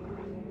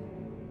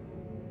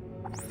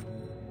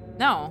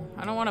 No,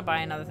 I don't want to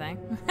buy another thing.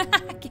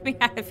 Get me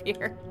out of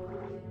here.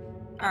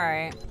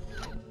 Alright.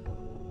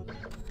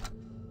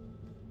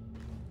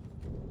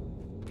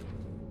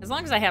 As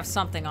long as I have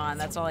something on,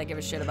 that's all I give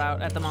a shit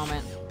about at the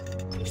moment.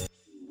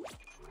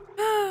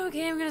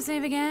 Okay, I'm gonna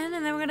save again,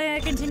 and then we're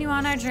gonna continue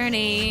on our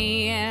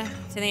journey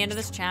to the end of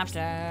this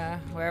chapter,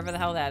 wherever the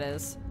hell that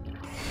is.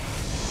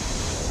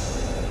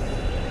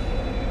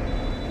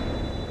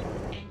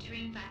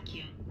 Entering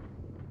vacuum.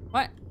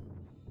 What?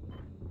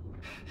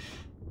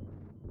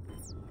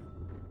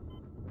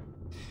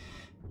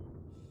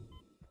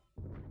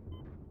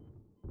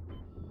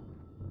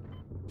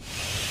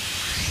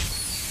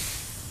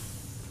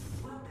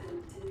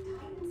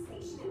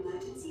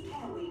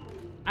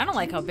 I don't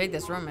like how big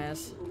this room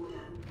is.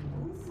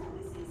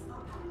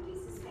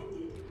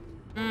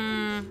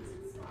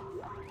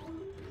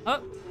 Oh.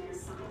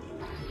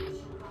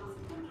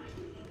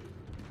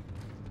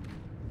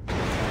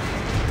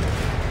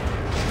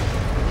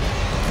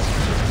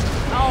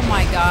 Oh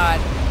my god.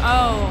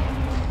 Oh.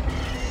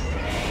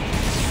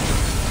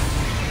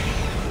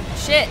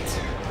 Shit.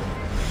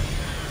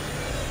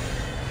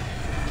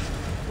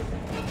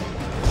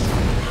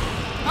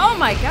 Oh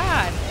my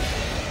god.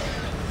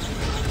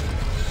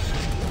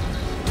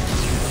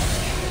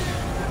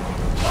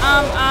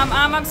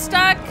 I'm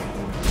stuck.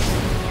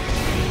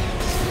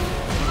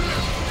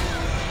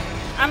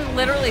 I'm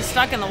literally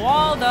stuck in the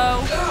wall, though.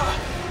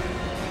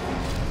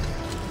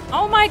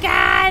 Oh my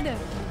god!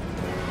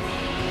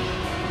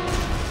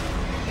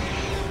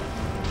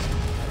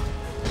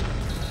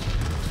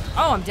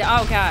 Oh, I'm dead.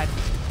 Oh god.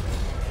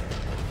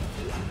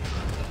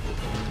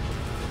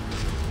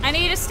 I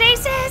need a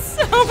stasis!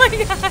 Oh my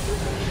god!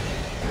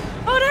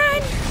 Hold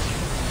on!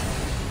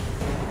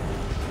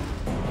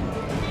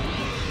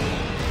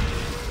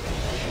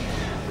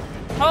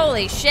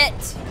 Holy shit!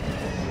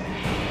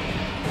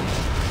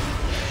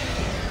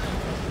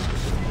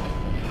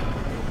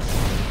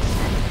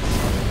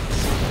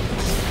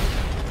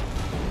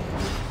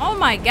 Oh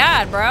my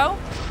god, bro.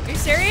 Are you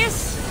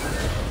serious?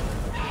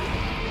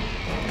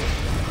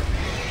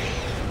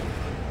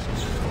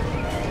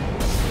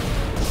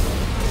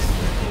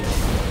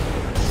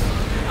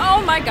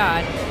 Oh my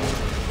god.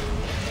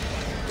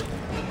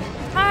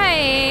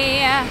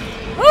 Hi.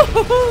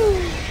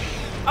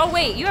 Oh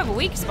wait, you have a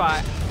weak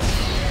spot.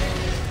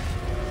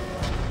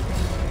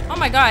 Oh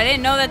my god, I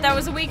didn't know that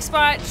was a weak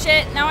spot.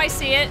 Shit, now I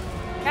see it.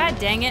 God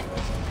dang it.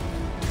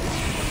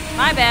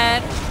 My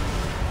bad.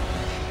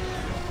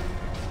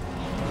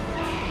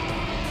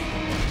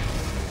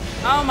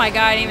 Oh my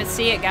god, I didn't even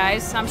see it,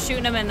 guys. I'm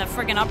shooting him in the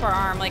freaking upper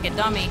arm like a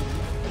dummy.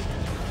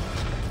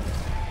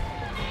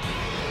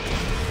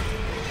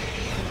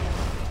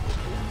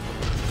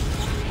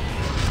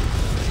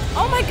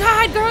 Oh my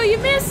god, girl, you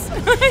miss!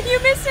 You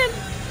missing!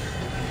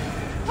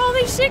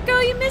 Holy shit,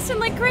 girl, you missing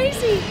like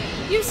crazy!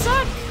 You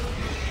suck!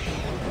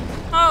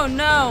 Oh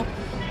no!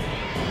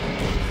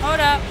 Hold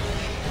up.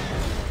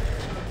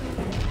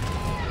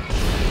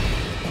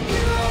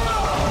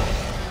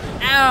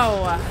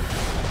 Ow!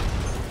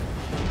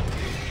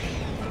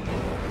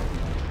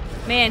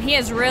 Man, he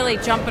is really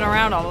jumping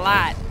around a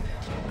lot.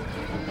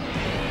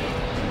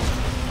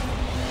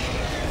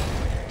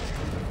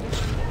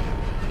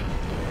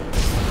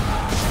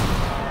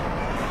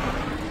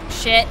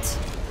 Shit.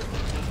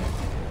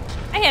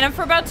 I hit him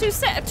for about two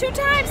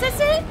times, that's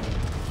it?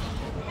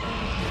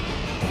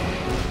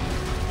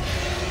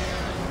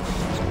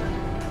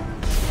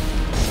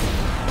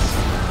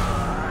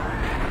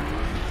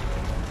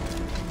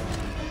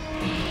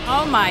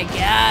 Oh my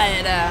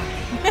god.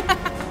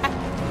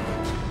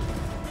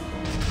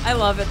 I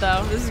love it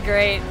though. This is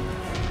great.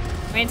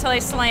 Wait until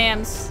he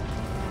slams.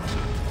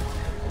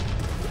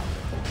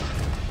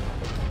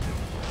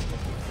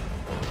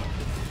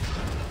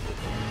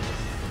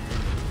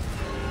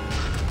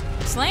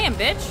 Slam,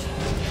 bitch.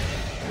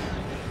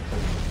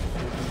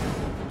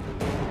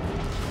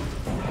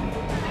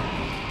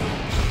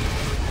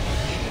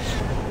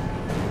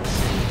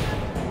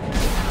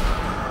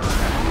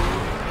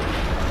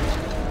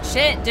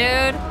 Shit,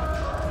 dude.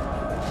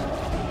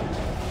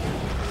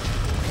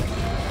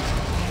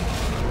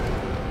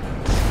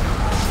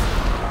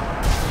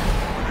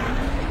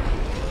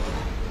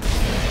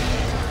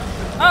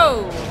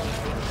 Oh.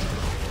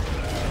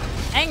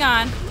 Hang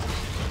on.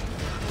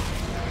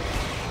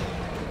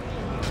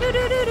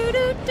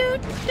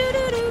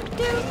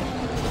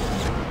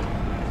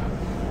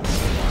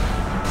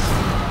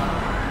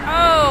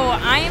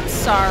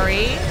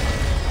 sorry.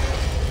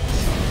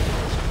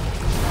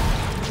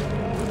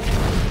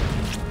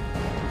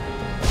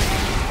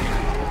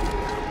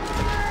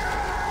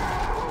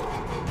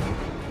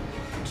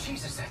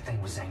 Jesus, that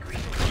thing was angry.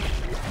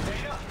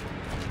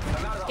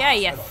 Yeah,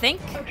 you think?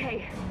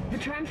 Okay, the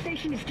tram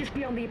station is just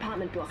beyond the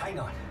apartment block. Hang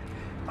on.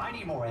 I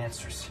need more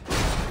answers.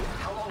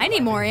 I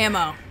need more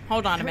ammo.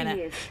 Hold on a 3 minute.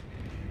 years.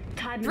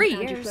 Tideman 3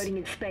 found you years? floating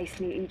in space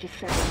near Aegis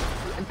 7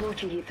 and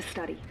brought you here for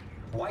study.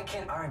 Why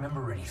can't I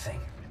remember anything?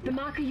 The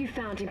marker you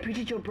found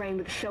imprinted your brain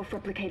with a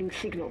self-replicating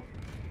signal.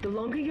 The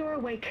longer you're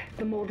awake,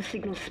 the more the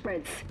signal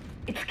spreads.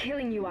 It's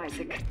killing you,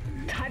 Isaac.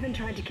 Tideman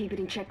tried to keep it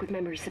in check with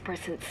memory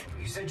suppressants.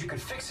 You said you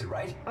could fix it,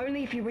 right?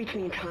 Only if you reach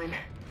me in time.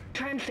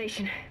 Tram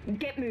station,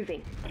 get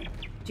moving.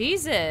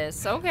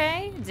 Jesus,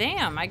 okay.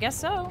 Damn, I guess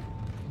so.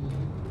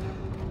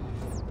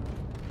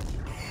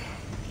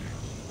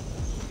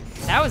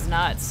 That was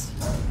nuts.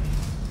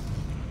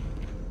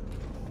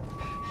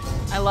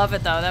 I love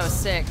it though, that was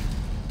sick.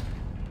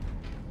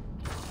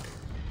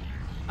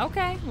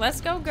 Okay, let's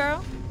go,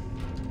 girl.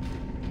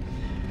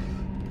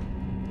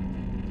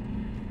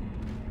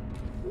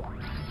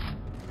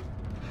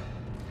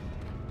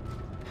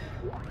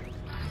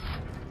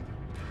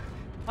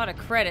 A lot of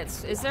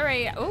credits. Is there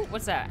a... Oh,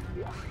 what's that?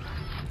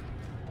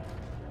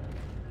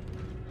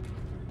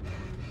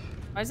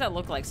 Why does that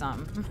look like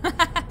something?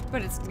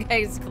 But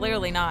it's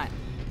clearly not.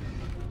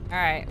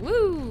 Alright.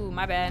 Woo!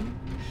 My bad.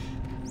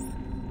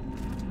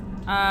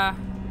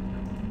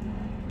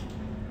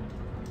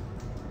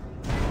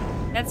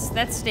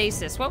 That's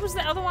stasis. What was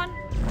the other one?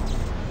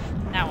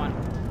 That one.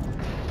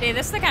 See,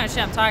 this is the kind of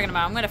shit I'm talking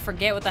about. I'm gonna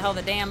forget what the hell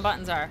the damn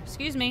buttons are.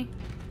 Excuse me.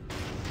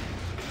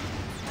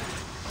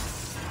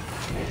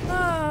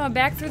 Oh,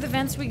 back through the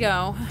vents we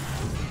go.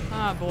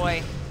 Oh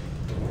boy.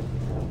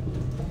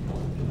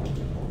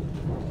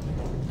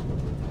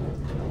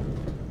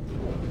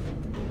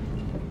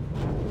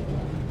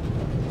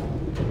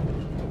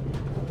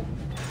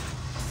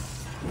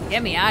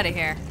 Get me out of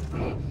here.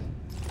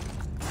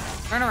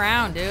 Turn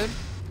around, dude.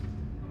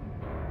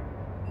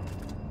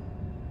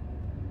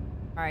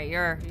 Alright,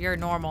 you're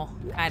normal,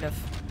 kind of.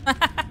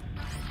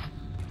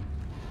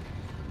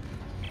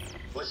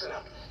 Listen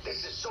up.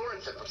 This is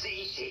Sorensen from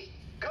CEC.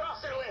 Cut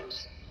off their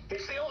limbs.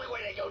 It's the only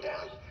way they go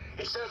down.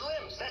 It's their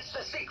limbs. That's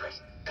the secret.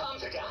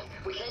 Comms are down.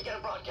 We can't get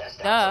a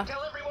broadcast out. So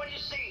tell everyone you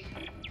see.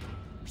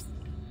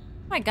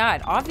 Oh my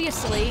god,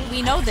 obviously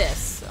we know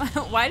this.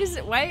 Why does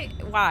it...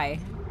 Why?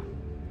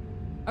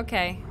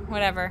 Okay,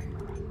 whatever.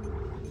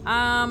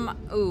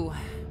 Ooh.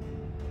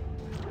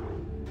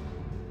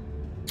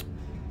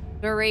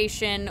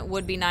 Duration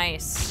would be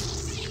nice.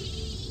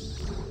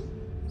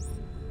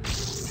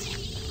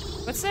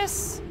 What's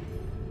this?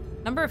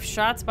 Number of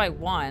shots by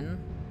 1.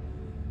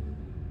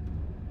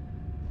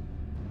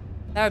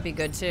 That would be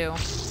good too.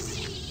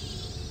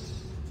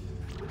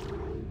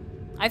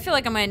 I feel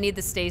like I'm gonna need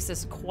the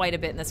stasis quite a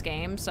bit in this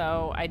game,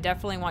 so I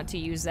definitely want to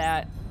use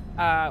that.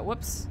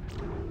 Whoops.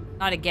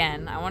 Not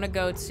again. I want to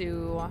go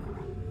to...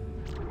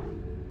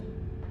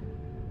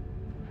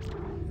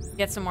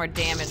 get some more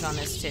damage on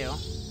this too.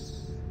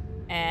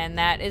 And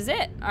that is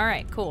it.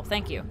 Alright, cool.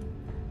 Thank you.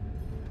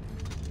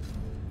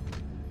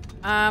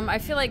 I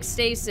feel like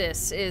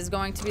stasis is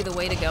going to be the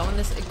way to go in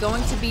this...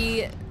 Going to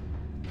be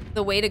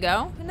the way to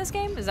go in this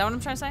game? Is that what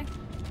I'm trying to say?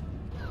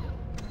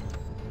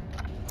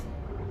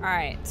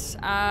 Alright.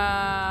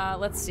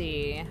 Let's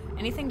see.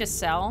 Anything to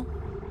sell?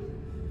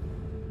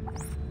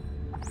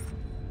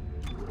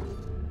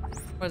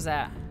 What was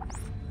that?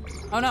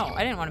 Oh no,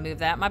 I didn't want to move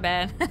that. My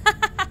bad.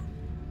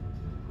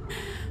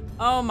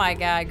 Oh my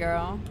god,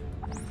 girl.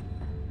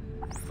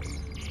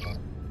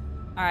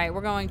 Alright,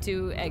 we're going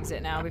to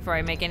exit now before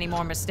I make any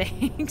more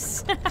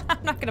mistakes.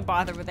 I'm not gonna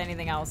bother with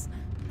anything else.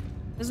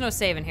 There's no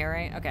saving here,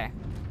 right? Okay.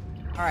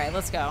 Alright,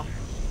 let's go.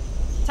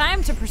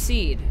 Time to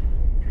proceed.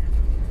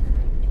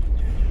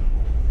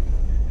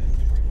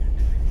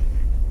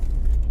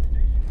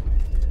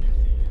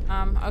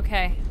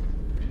 Okay.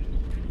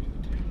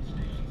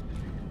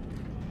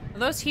 Are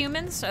those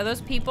humans? Are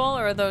those people?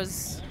 Or are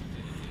those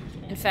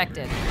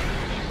infected?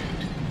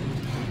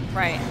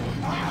 Right.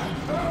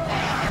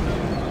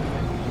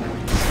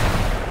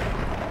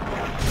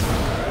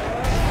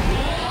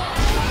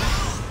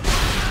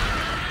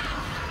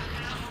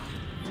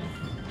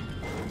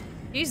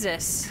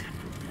 Jesus.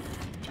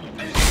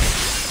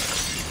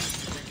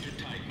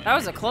 That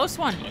was a close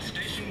one.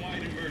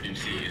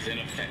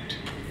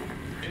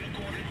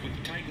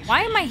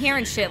 Why am I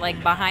hearing shit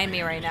like behind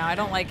me right now? I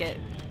don't like it.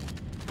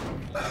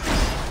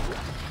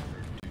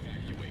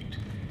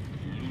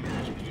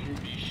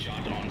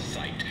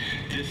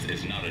 This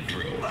is not a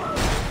drill.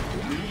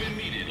 Move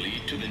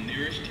immediately to the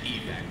nearest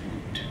evac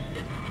route.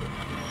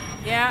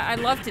 Yeah, I'd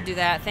love to do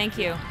that. Thank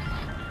you.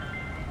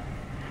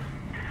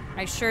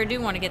 I sure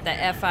do want to get the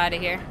F out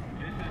of here.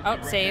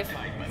 Oh, save.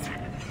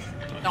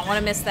 Don't want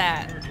to miss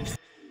that.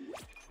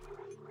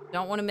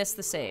 Don't want to miss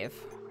the save.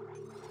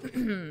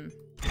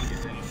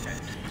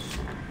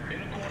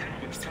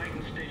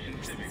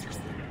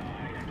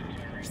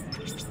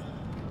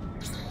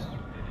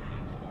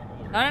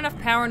 Not enough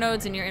power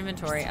nodes in your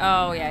inventory.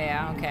 Oh,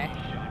 yeah, okay.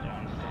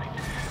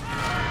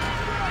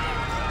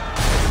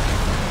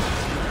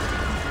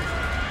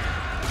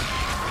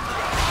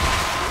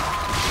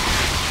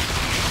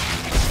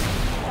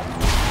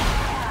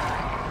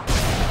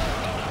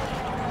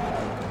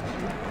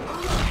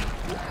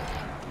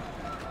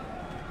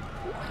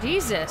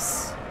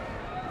 Jesus.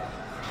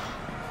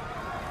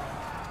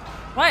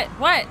 What?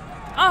 What?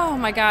 Oh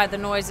my god, the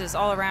noises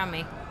all around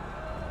me.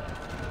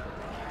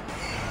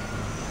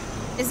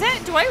 Is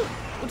that, do I,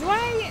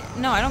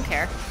 no, I don't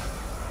care.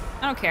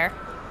 I don't care.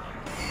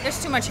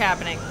 There's too much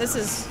happening. This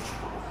is,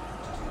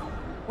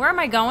 where am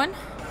I going?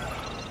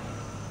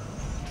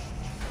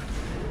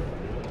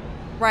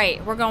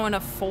 Right, we're going to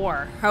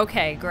 4.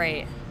 Okay,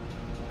 great.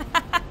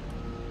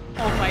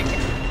 Oh my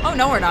god. Oh,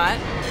 no, we're not.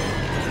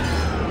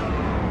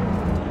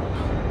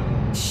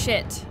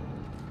 Shit.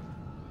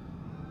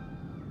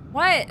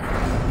 What?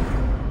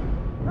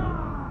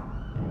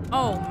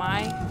 Oh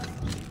my.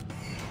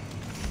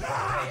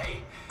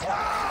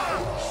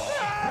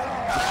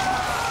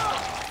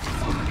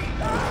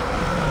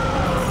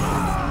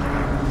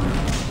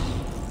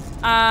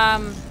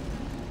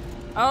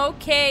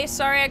 Okay,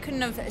 sorry I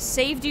couldn't have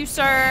saved you,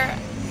 sir.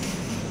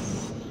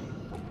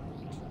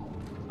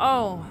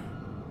 Oh.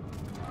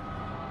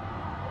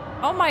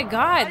 Oh my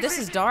god, this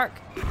is dark.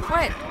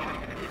 What?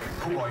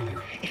 Who are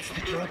you? It's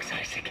the drugs,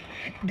 Isaac.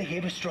 They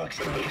gave us drugs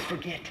to make us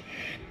forget.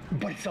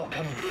 But it's all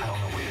coming. I don't know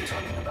what you're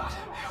talking about.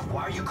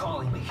 Why are you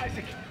calling me?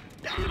 Isaac!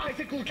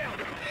 Isaac, look out!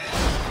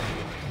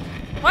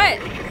 What?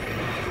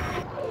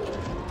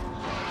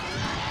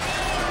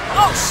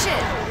 Oh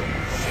shit!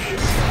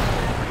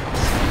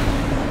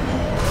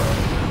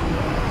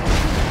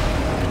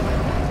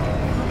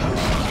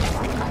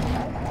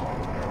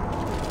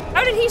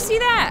 How did he see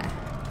that?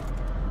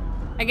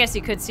 I guess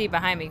he could see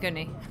behind me, couldn't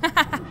he?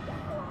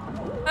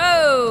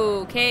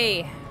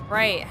 Okay,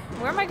 right.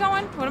 Where am I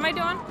going? What am I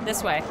doing?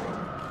 This way.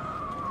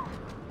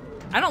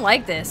 I don't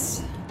like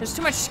this. There's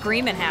too much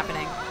screaming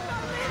happening.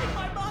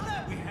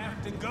 We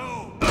have to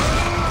go.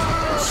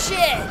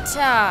 Shit!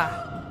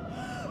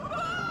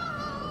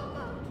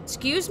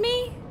 Excuse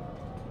me?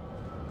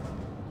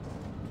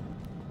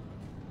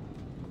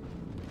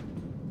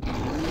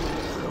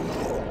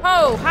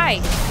 Oh,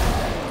 hi.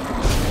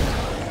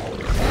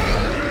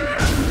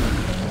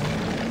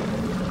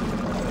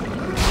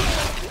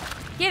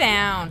 Get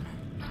down.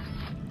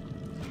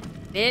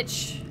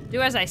 Bitch.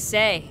 Do as I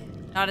say,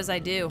 not as I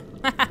do.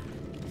 I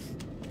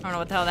don't know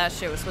what the hell that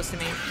shit was supposed to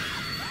mean.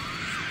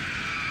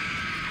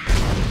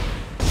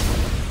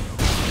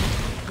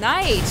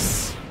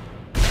 Nice.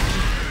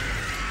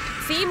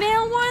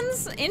 Female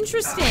ones?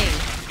 Interesting.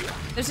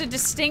 There's a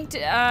distinct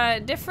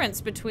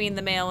difference between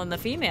the male and the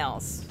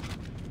females.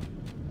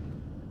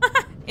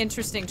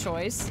 Interesting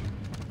choice.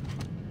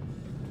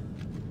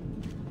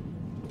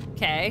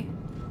 Okay.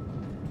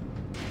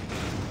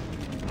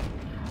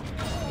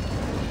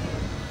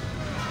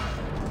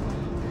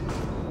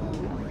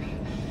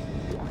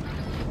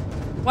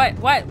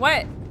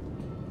 What?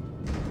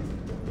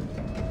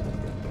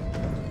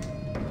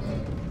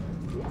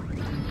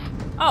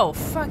 Oh,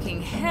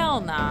 fucking hell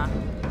nah.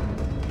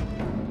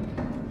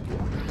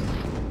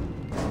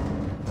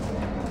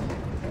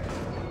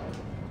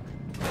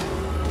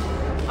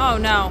 Oh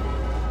no.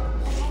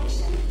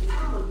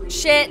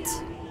 Shit.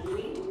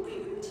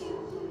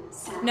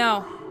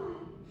 No.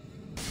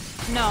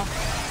 No.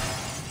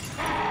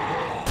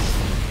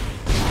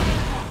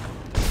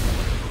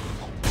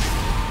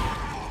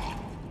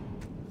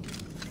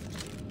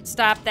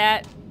 Stop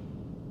that.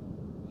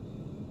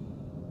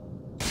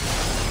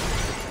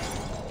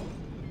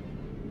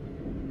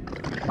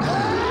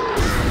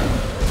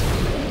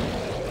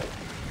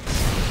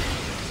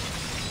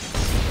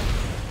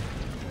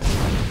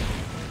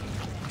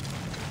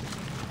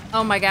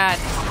 Oh my god.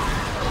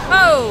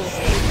 Oh!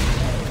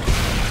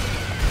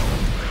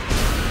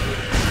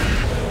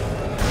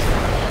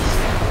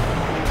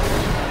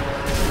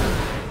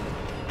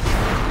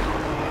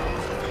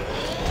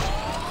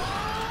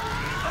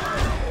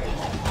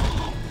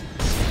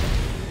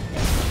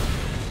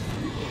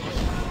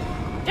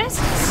 Just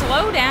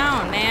slow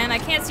down, man. I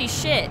can't see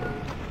shit.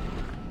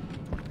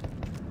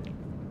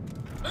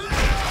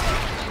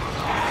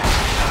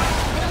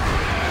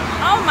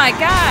 Oh my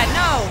god,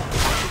 no!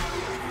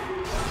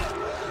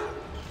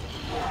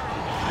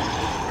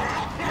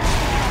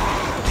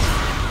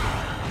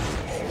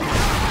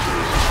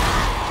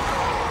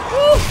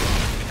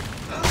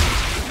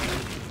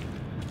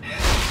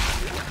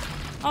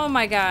 Oh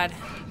my god.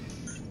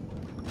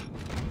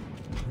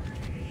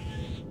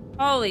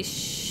 Holy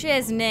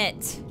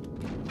shiznit.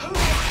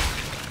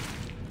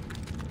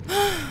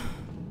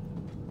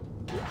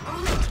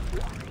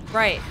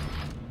 Right.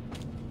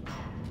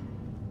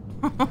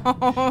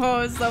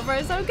 So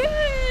far so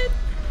good.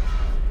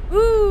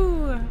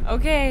 Woo.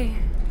 Okay.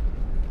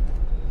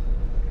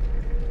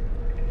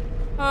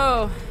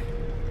 Oh.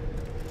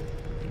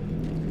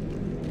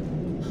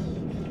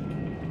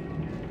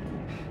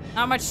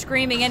 Not much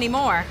screaming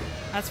anymore.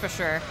 That's for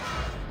sure.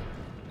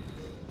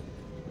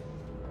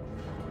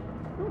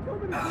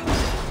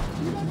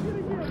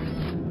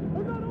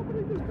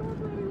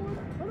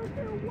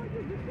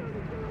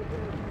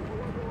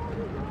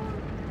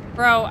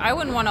 Bro, I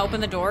wouldn't want to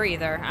open the door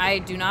either. I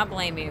do not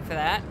blame you for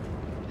that.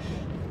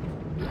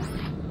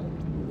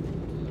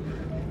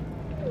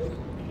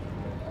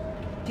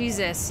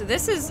 Jesus,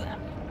 this is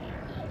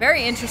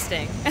very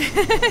interesting.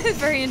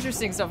 Very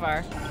interesting so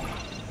far.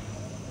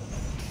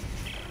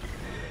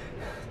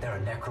 There are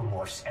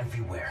necromorphs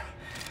everywhere.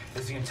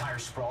 Is the entire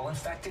sprawl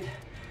infected?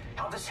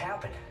 How'd this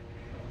happen?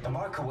 The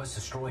marker was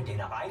destroyed,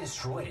 Dana. I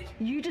destroyed it.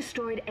 You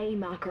destroyed a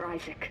marker,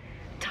 Isaac.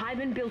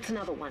 Tybin built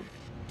another one.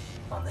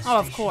 On this Oh,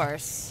 of station?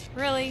 course.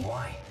 Really?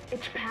 Why?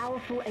 It's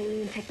powerful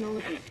alien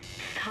technology.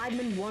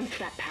 Tybin wants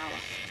that power.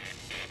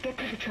 Get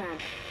to the tram.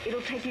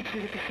 It'll take you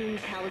to the Cassini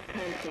Tower's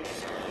tram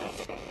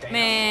station.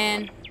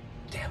 Man.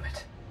 Damn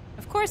it.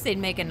 Of course they'd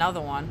make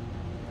another one.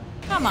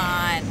 Come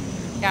on,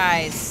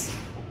 guys.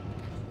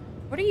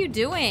 What are you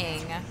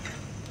doing?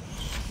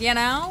 You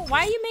know?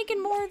 Why are you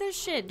making more of this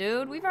shit,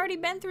 dude? We've already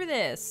been through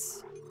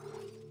this.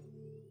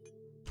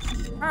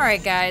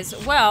 Alright, guys.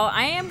 Well,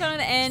 I am going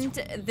to end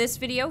this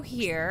video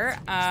here.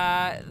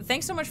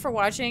 Thanks so much for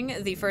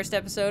watching the first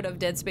episode of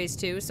Dead Space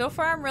 2. So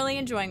far, I'm really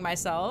enjoying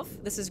myself.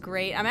 This is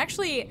great. I'm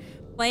actually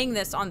playing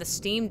this on the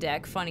Steam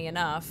Deck, funny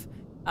enough.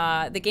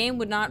 The game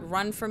would not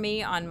run for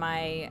me on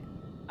my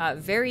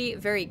very,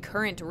 very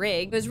current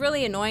rig. It was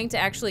really annoying to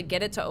actually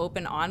get it to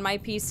open on my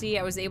PC.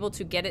 I was able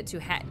to get it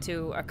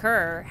to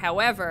occur.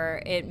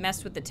 However, it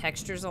messed with the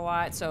textures a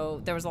lot, so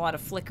there was a lot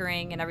of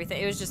flickering and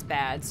everything. It was just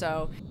bad.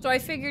 So I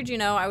figured, you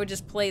know, I would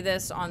just play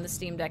this on the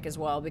Steam Deck as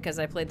well because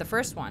I played the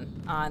first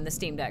one on the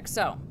Steam Deck.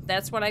 So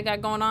that's what I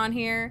got going on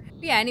here.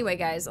 But yeah, anyway,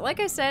 guys,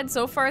 like I said,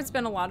 so far it's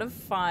been a lot of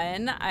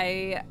fun.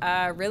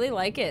 I really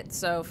like it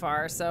so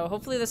far. So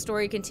hopefully the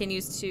story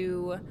continues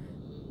to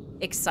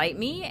excite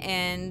me,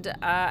 and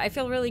I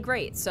feel really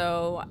great.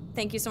 So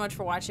thank you so much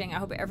for watching. I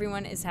hope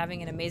everyone is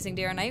having an amazing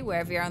day or night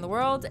wherever you are in the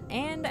world,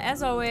 and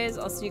as always,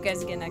 I'll see you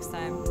guys again next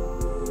time.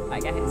 Bye,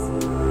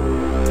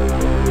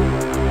 guys.